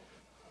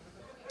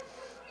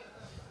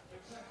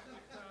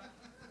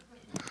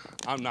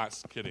 I'm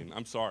not kidding.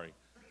 I'm sorry.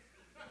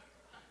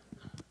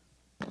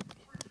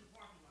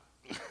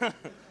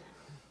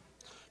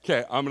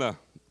 Okay,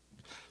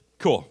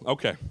 cool.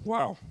 Okay,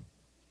 wow.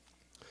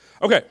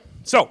 Okay,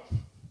 so.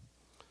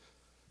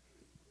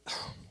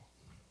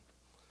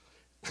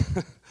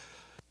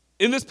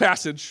 In this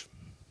passage,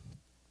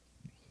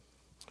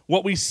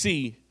 what we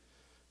see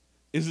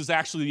is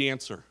actually the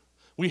answer.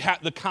 We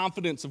have the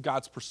confidence of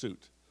God's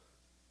pursuit.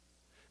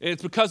 And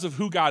it's because of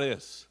who God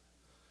is.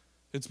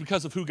 It's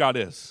because of who God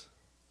is.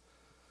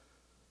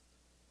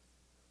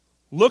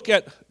 Look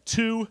at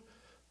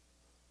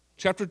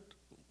chapter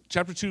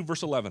 2,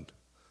 verse 11.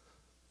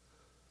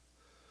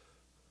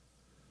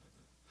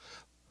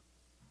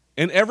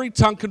 And every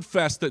tongue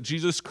confess that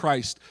Jesus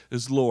Christ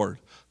is Lord,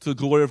 to the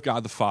glory of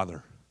God the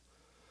Father.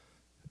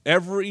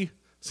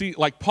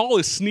 Paul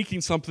is sneaking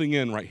something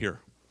in right here.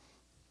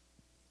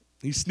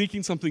 He's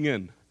sneaking something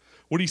in.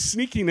 What he's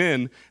sneaking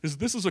in is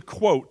this is a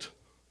quote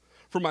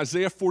from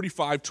Isaiah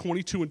 45,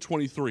 22 and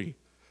 23.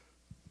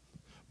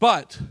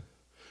 But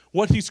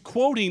what he's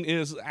quoting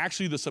is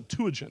actually the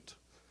Septuagint,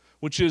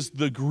 which is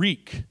the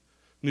Greek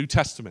New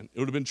Testament. It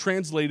would have been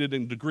translated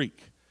into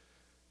Greek.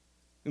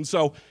 And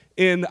so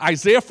in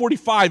Isaiah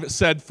 45, it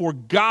said, for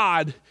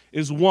God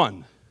is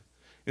one.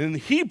 And in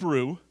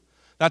Hebrew,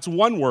 that's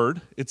one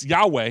word, it's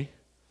Yahweh.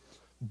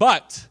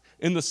 But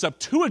in the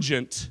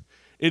Septuagint,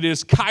 it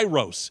is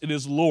Kairos, it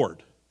is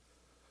Lord.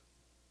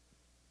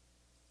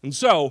 And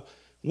so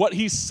what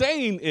he's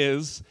saying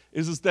is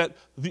that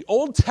the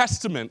Old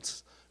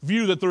Testament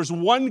view that there's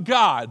one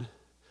God,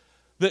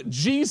 that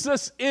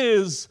Jesus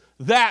is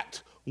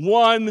that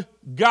one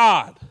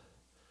God.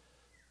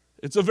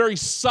 It's a very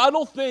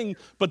subtle thing,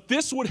 but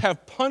this would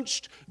have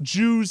punched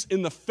Jews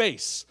in the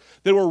face.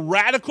 They were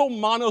radical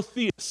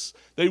monotheists.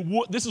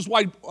 This is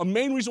a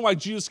main reason why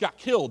Jesus got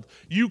killed.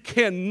 You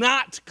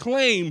cannot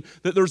claim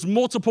that there's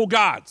multiple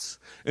gods.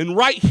 And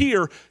right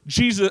here,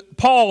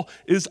 Paul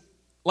is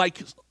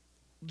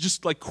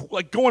just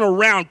going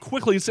around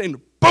quickly and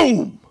saying,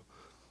 boom,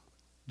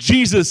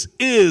 Jesus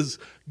is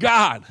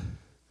God.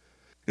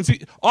 And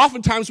see,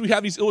 oftentimes we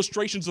have these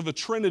illustrations of a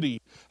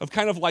trinity, of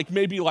kind of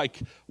maybe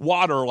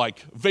water, like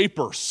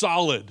vapor,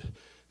 solid,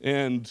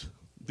 and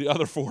the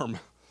other form.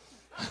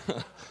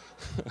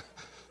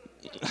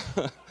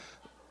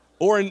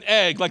 Or an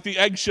egg, like the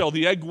eggshell,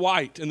 the egg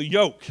white, and the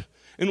yolk.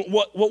 And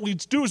what we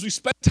do is we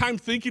spend time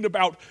thinking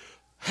about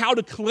how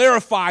to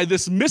clarify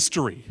this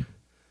mystery.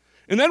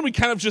 And then we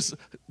kind of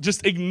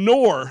just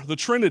ignore the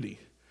Trinity.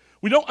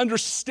 We don't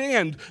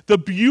understand the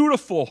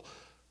beautiful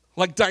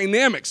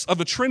dynamics of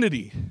the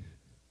Trinity.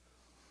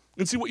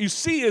 And see, what you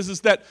see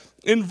is that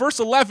in verse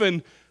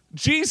 11,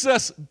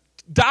 Jesus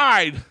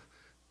died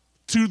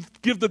to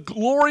give the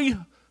glory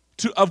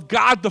of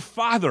God the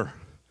Father.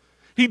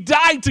 He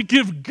died to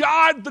give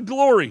God the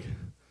glory.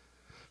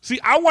 See,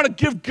 I want to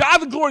give God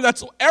the glory.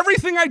 That's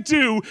everything I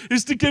do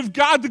is to give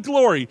God the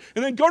glory.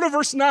 And then go to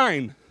verse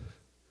 9.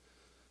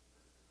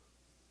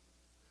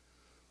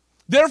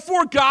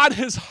 Therefore, God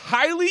has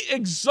highly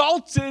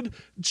exalted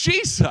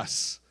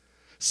Jesus.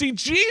 See,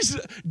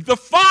 Jesus, the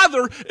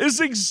Father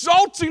is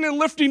exalting and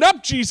lifting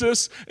up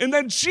Jesus, and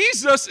then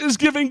Jesus is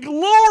giving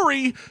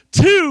glory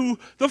to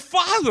the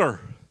Father.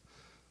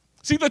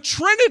 See, the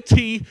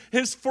Trinity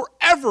is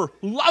forever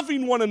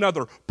loving one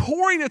another,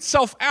 pouring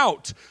itself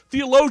out.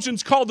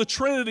 Theologians call the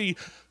Trinity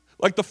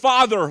like the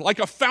Father, like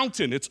a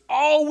fountain. It's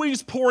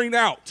always pouring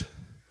out.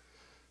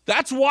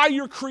 That's why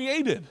you're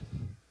created.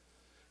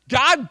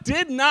 God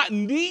did not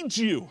need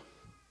you.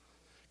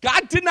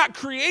 God did not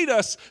create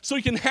us so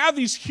he can have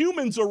these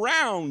humans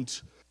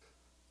around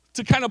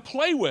to kind of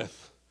play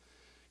with.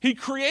 He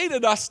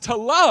created us to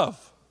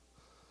love.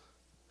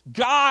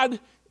 God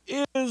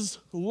is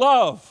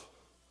love.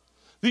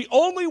 The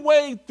only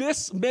way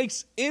this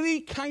makes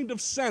any kind of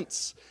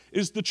sense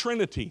is the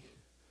Trinity.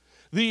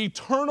 The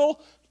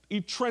eternal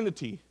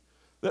Trinity.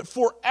 That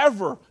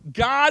forever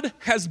God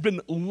has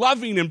been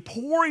loving and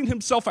pouring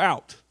himself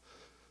out.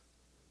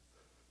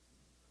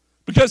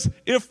 Because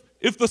if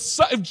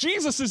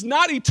Jesus is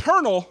not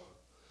eternal,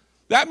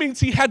 That means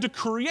he had to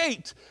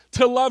create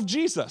to love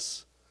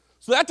Jesus.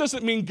 So that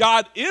doesn't mean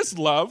God is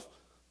love,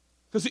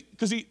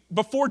 because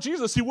before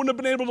Jesus, he wouldn't have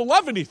been able to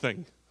love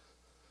anything.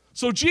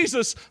 So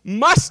Jesus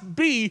must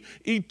be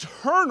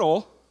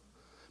eternal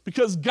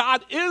because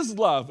God is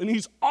love, and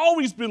he's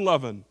always been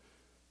loving.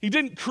 He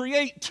didn't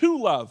create to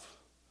love.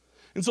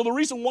 And so the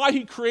reason why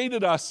he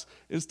created us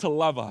is to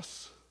love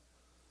us.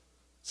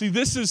 See,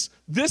 this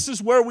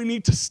is where we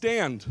need to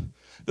stand.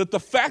 That the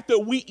fact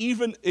that we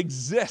even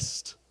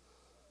exist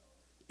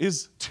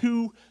is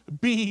to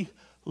be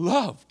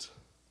loved.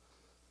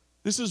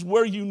 This is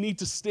where you need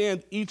to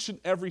stand each and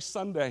every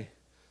Sunday.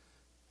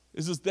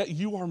 Is that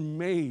you are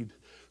made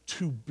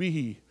to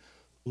be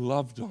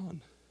loved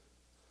on.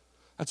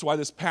 That's why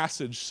this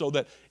passage, so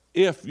that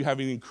if you have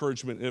any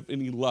encouragement, if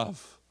any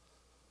love,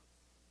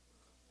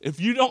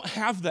 if you don't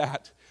have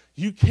that,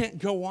 you can't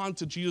go on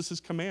to Jesus'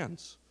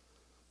 commands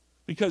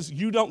because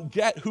you don't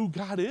get who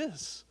God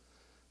is.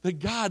 That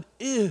God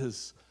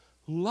is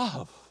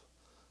love.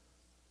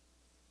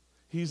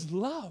 He's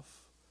love.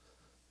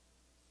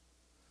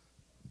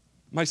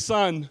 My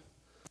son,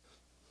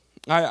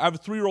 I have a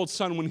 3-year-old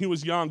son. When he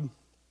was young,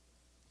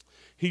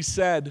 he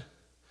said,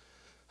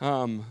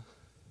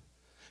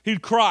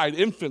 he'd cried.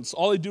 Infants,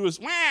 all they do is,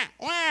 wah,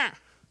 wah.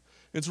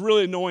 It's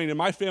really annoying, and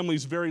my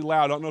family's very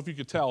loud. I don't know if you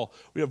could tell.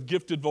 We have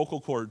gifted vocal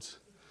cords.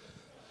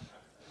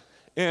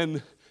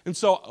 And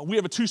so we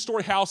have a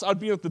 2-story house. I'd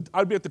be at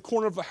the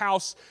corner of the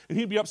house, and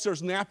he'd be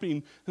upstairs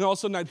napping, and all of a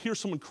sudden I'd hear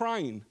someone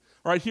crying,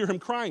 or I'd hear him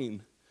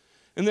crying.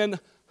 And then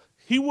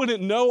he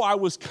wouldn't know I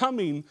was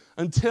coming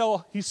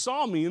until he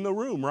saw me in the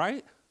room,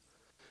 right?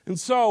 And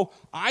so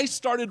I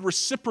started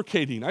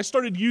reciprocating. I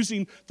started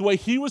using the way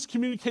he was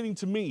communicating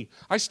to me.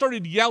 I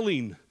started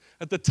yelling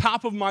at the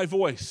top of my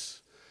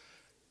voice.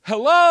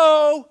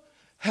 Hello,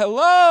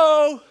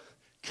 hello,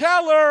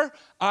 Keller,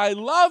 I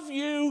love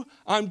you.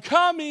 I'm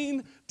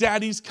coming.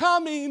 Daddy's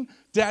coming.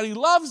 Daddy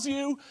loves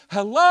you.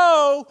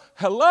 Hello,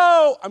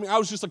 hello. I mean, I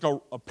was just like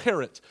a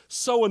parrot.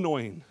 So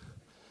annoying.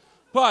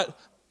 But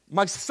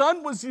my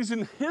son was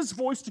using his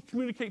voice to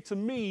communicate to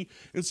me,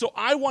 and so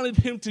I wanted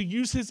him to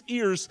use his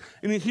ears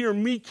and to hear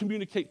me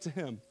communicate to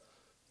him.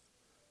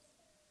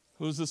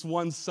 It was this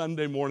one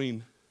Sunday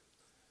morning.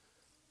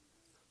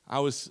 I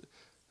was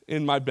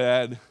in my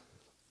bed.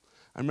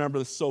 I remember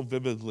this so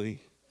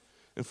vividly.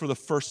 And for the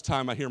first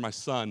time, I hear my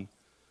son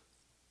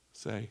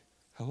say,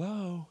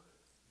 hello.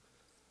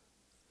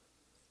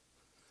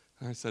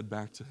 And I said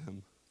back to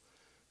him,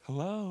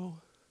 hello.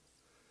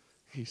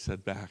 He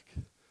said back,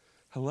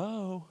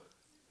 hello.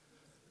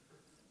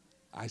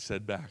 I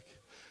said back,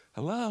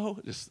 hello.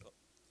 Just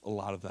a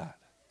lot of that.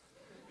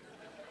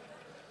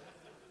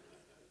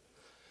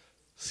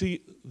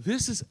 See,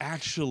 this is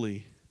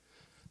actually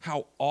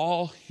how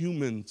all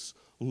humans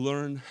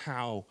learn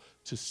how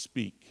to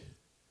speak.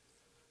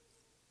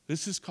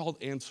 This is called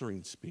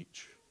answering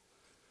speech.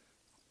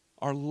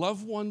 Our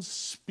loved ones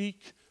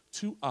speak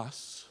to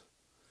us,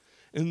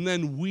 and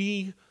then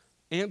we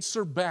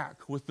answer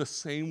back with the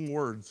same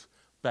words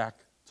back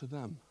to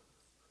them.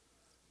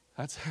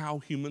 That's how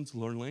humans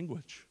learn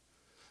language.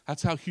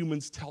 That's how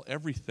humans tell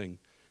everything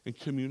and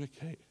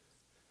communicate.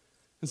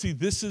 And see,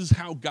 this is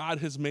how God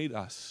has made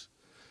us.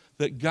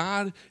 That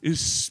God is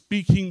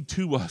speaking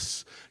to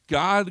us.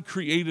 God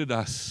created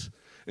us.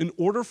 In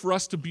order for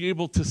us to be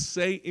able to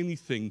say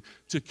anything,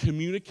 to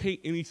communicate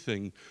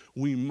anything,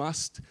 we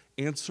must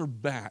answer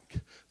back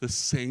the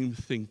same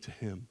thing to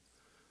him.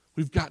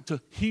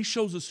 He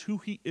shows us who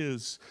he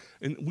is,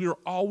 and we are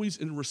always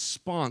in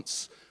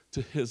response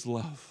to his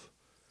love.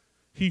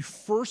 He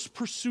first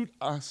pursued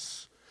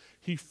us.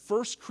 He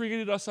first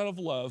created us out of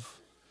love.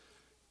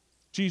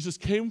 Jesus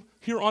came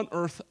here on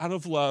earth out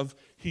of love.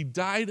 He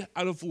died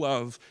out of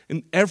love,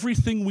 and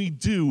everything we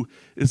do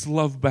is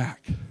love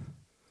back.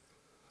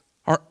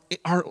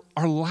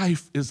 Our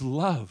life is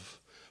love,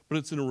 but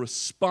it's in a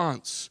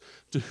response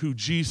to who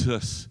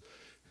Jesus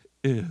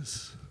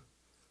is.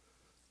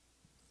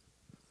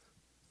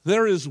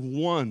 There is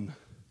one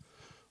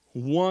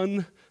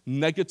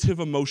negative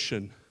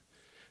emotion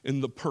in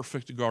the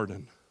perfect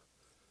garden.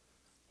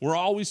 We're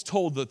always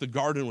told that the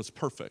garden was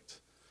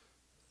perfect.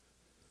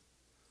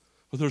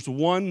 But there's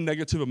one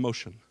negative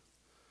emotion.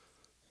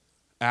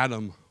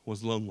 Adam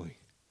was lonely.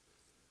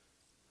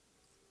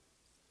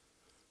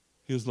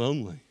 He was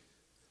lonely.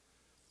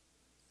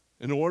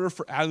 In order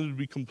for Adam to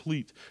be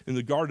complete in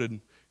the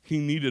garden, he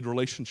needed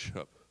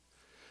relationship.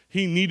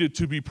 He needed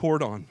to be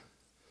poured on.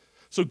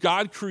 So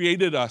God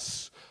created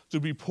us to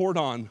be poured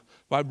on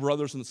by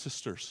brothers and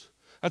sisters.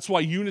 That's why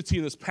unity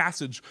in this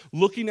passage,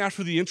 looking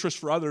after the interest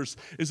for others,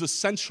 is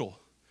essential.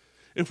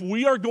 If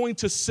we are going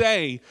to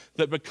say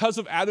that because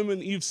of Adam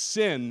and Eve's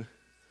sin,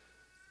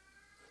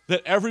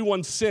 that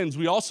everyone sins,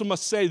 we also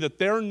must say that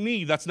their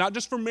need, that's not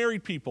just for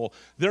married people,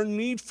 their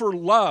need for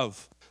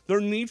love, their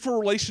need for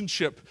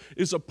relationship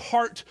is a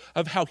part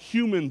of how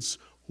humans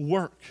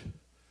work.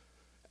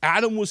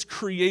 Adam was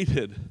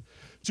created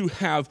to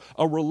have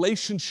a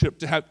relationship,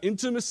 to have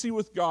intimacy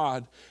with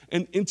God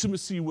and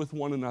intimacy with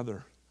one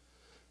another.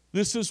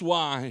 This is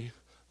why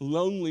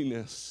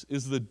loneliness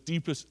is the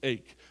deepest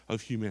ache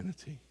of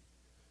humanity.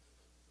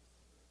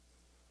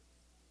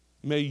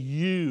 May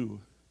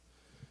you,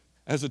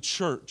 as a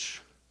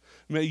church,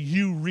 may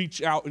you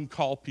reach out and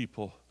call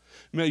people.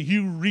 May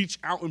you reach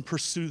out and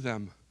pursue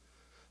them.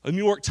 The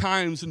New York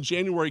Times in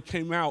January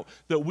came out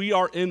that we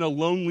are in a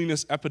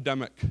loneliness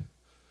epidemic.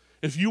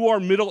 If you are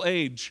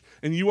middle-aged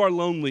and you are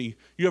lonely,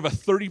 you have a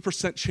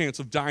 30% chance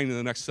of dying in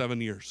the next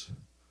 7 years.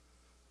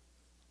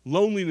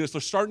 Loneliness,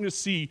 they're starting to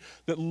see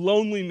that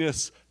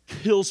loneliness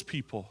kills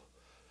people.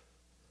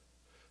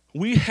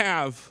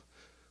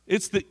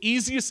 It's the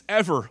easiest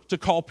ever to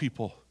call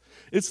people.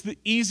 It's the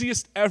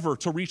easiest ever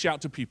to reach out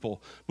to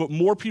people, but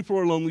more people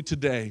are lonely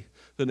today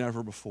than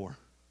ever before.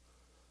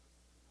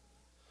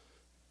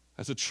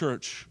 As a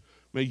church,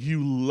 may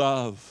you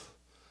love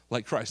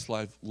like Christ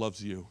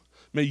loves you.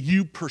 May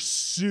you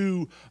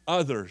pursue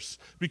others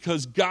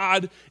because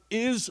God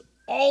is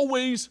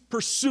always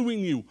pursuing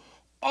you.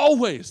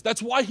 Always.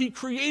 That's why he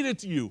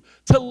created you,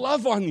 to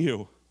love on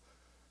you.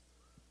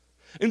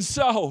 And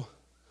so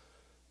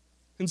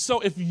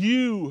if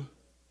you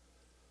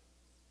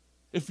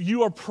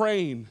are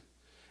praying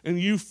and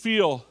you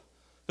feel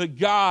that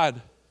God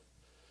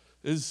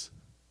is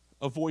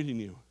avoiding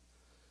you,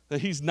 that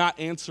he's not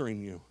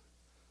answering you,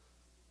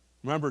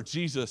 remember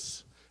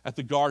Jesus at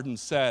the garden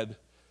said,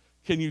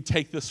 "Can you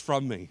take this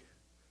from me?"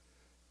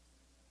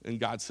 And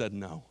God said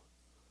no.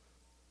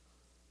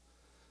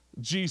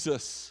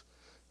 Jesus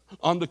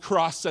on the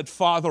cross said,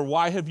 "Father,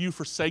 why have you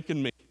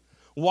forsaken me?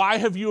 Why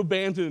have you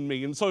abandoned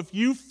me?" And so if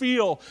you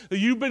feel that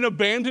you've been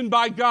abandoned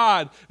by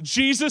God,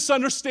 Jesus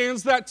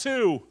understands that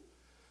too.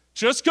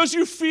 Just because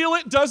you feel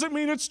it doesn't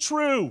mean it's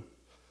true.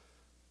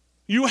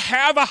 You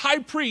have a high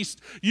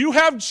priest. You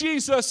have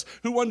Jesus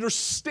who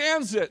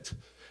understands it.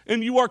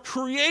 And you are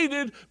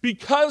created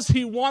because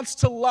he wants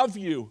to love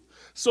you.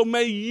 So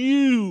may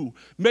you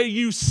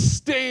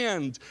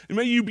stand, and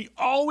may you be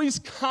always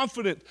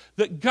confident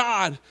that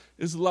God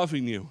is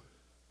loving you.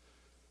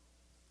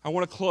 I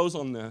want to close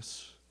on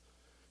this.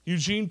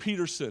 Eugene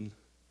Peterson,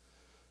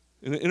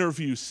 in an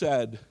interview,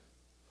 said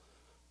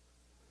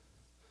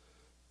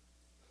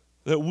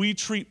that we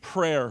treat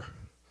prayer,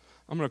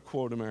 I'm going to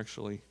quote him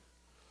actually.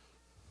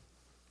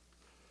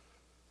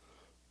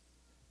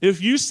 If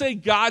you say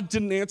God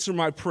didn't answer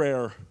my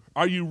prayer,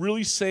 are you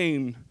really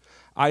saying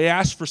I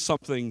asked for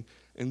something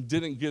and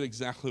didn't get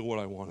exactly what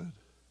I wanted?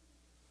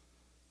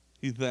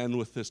 He then,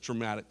 with this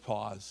dramatic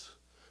pause,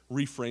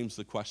 reframes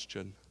the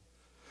question.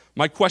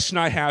 My question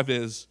I have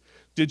is,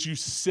 did you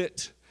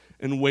sit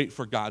and wait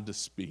for God to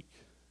speak?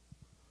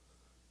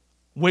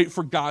 Wait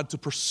for God to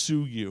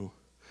pursue you,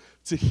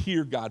 to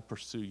hear God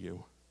pursue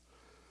you?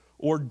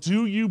 Or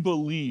do you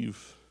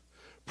believe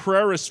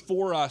prayer is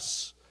for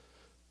us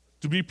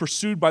to be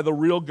pursued by the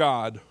real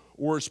God,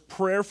 or is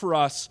prayer for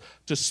us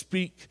to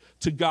speak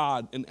to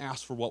God and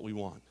ask for what we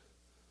want?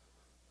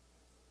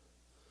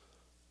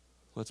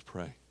 Let's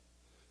pray.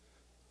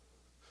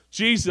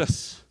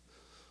 Jesus,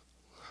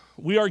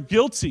 we are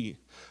guilty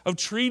of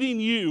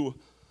treating you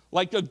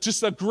like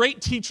just a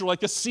great teacher,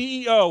 like a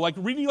CEO, like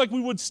reading like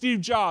we would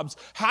Steve Jobs.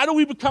 How do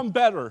we become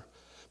better?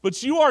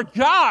 But you are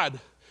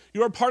God.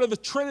 You are part of the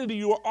Trinity.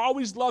 You are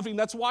always loving.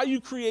 That's why you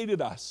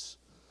created us.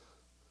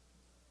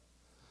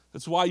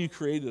 That's why you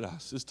created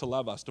us, is to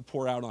love us, to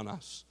pour out on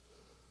us.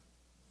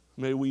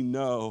 May we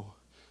know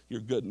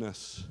your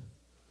goodness.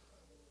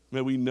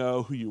 May we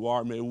know who you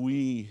are. May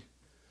we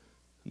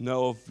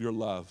know of your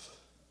love.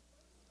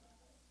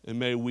 And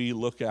may we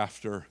look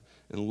after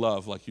and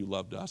love like you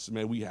loved us. And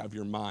may we have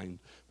your mind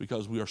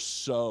because we are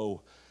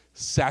so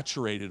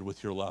saturated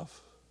with your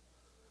love.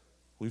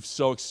 We've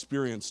so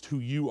experienced who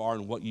you are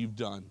and what you've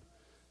done.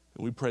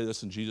 And we pray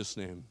this in Jesus'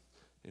 name.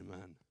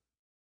 Amen.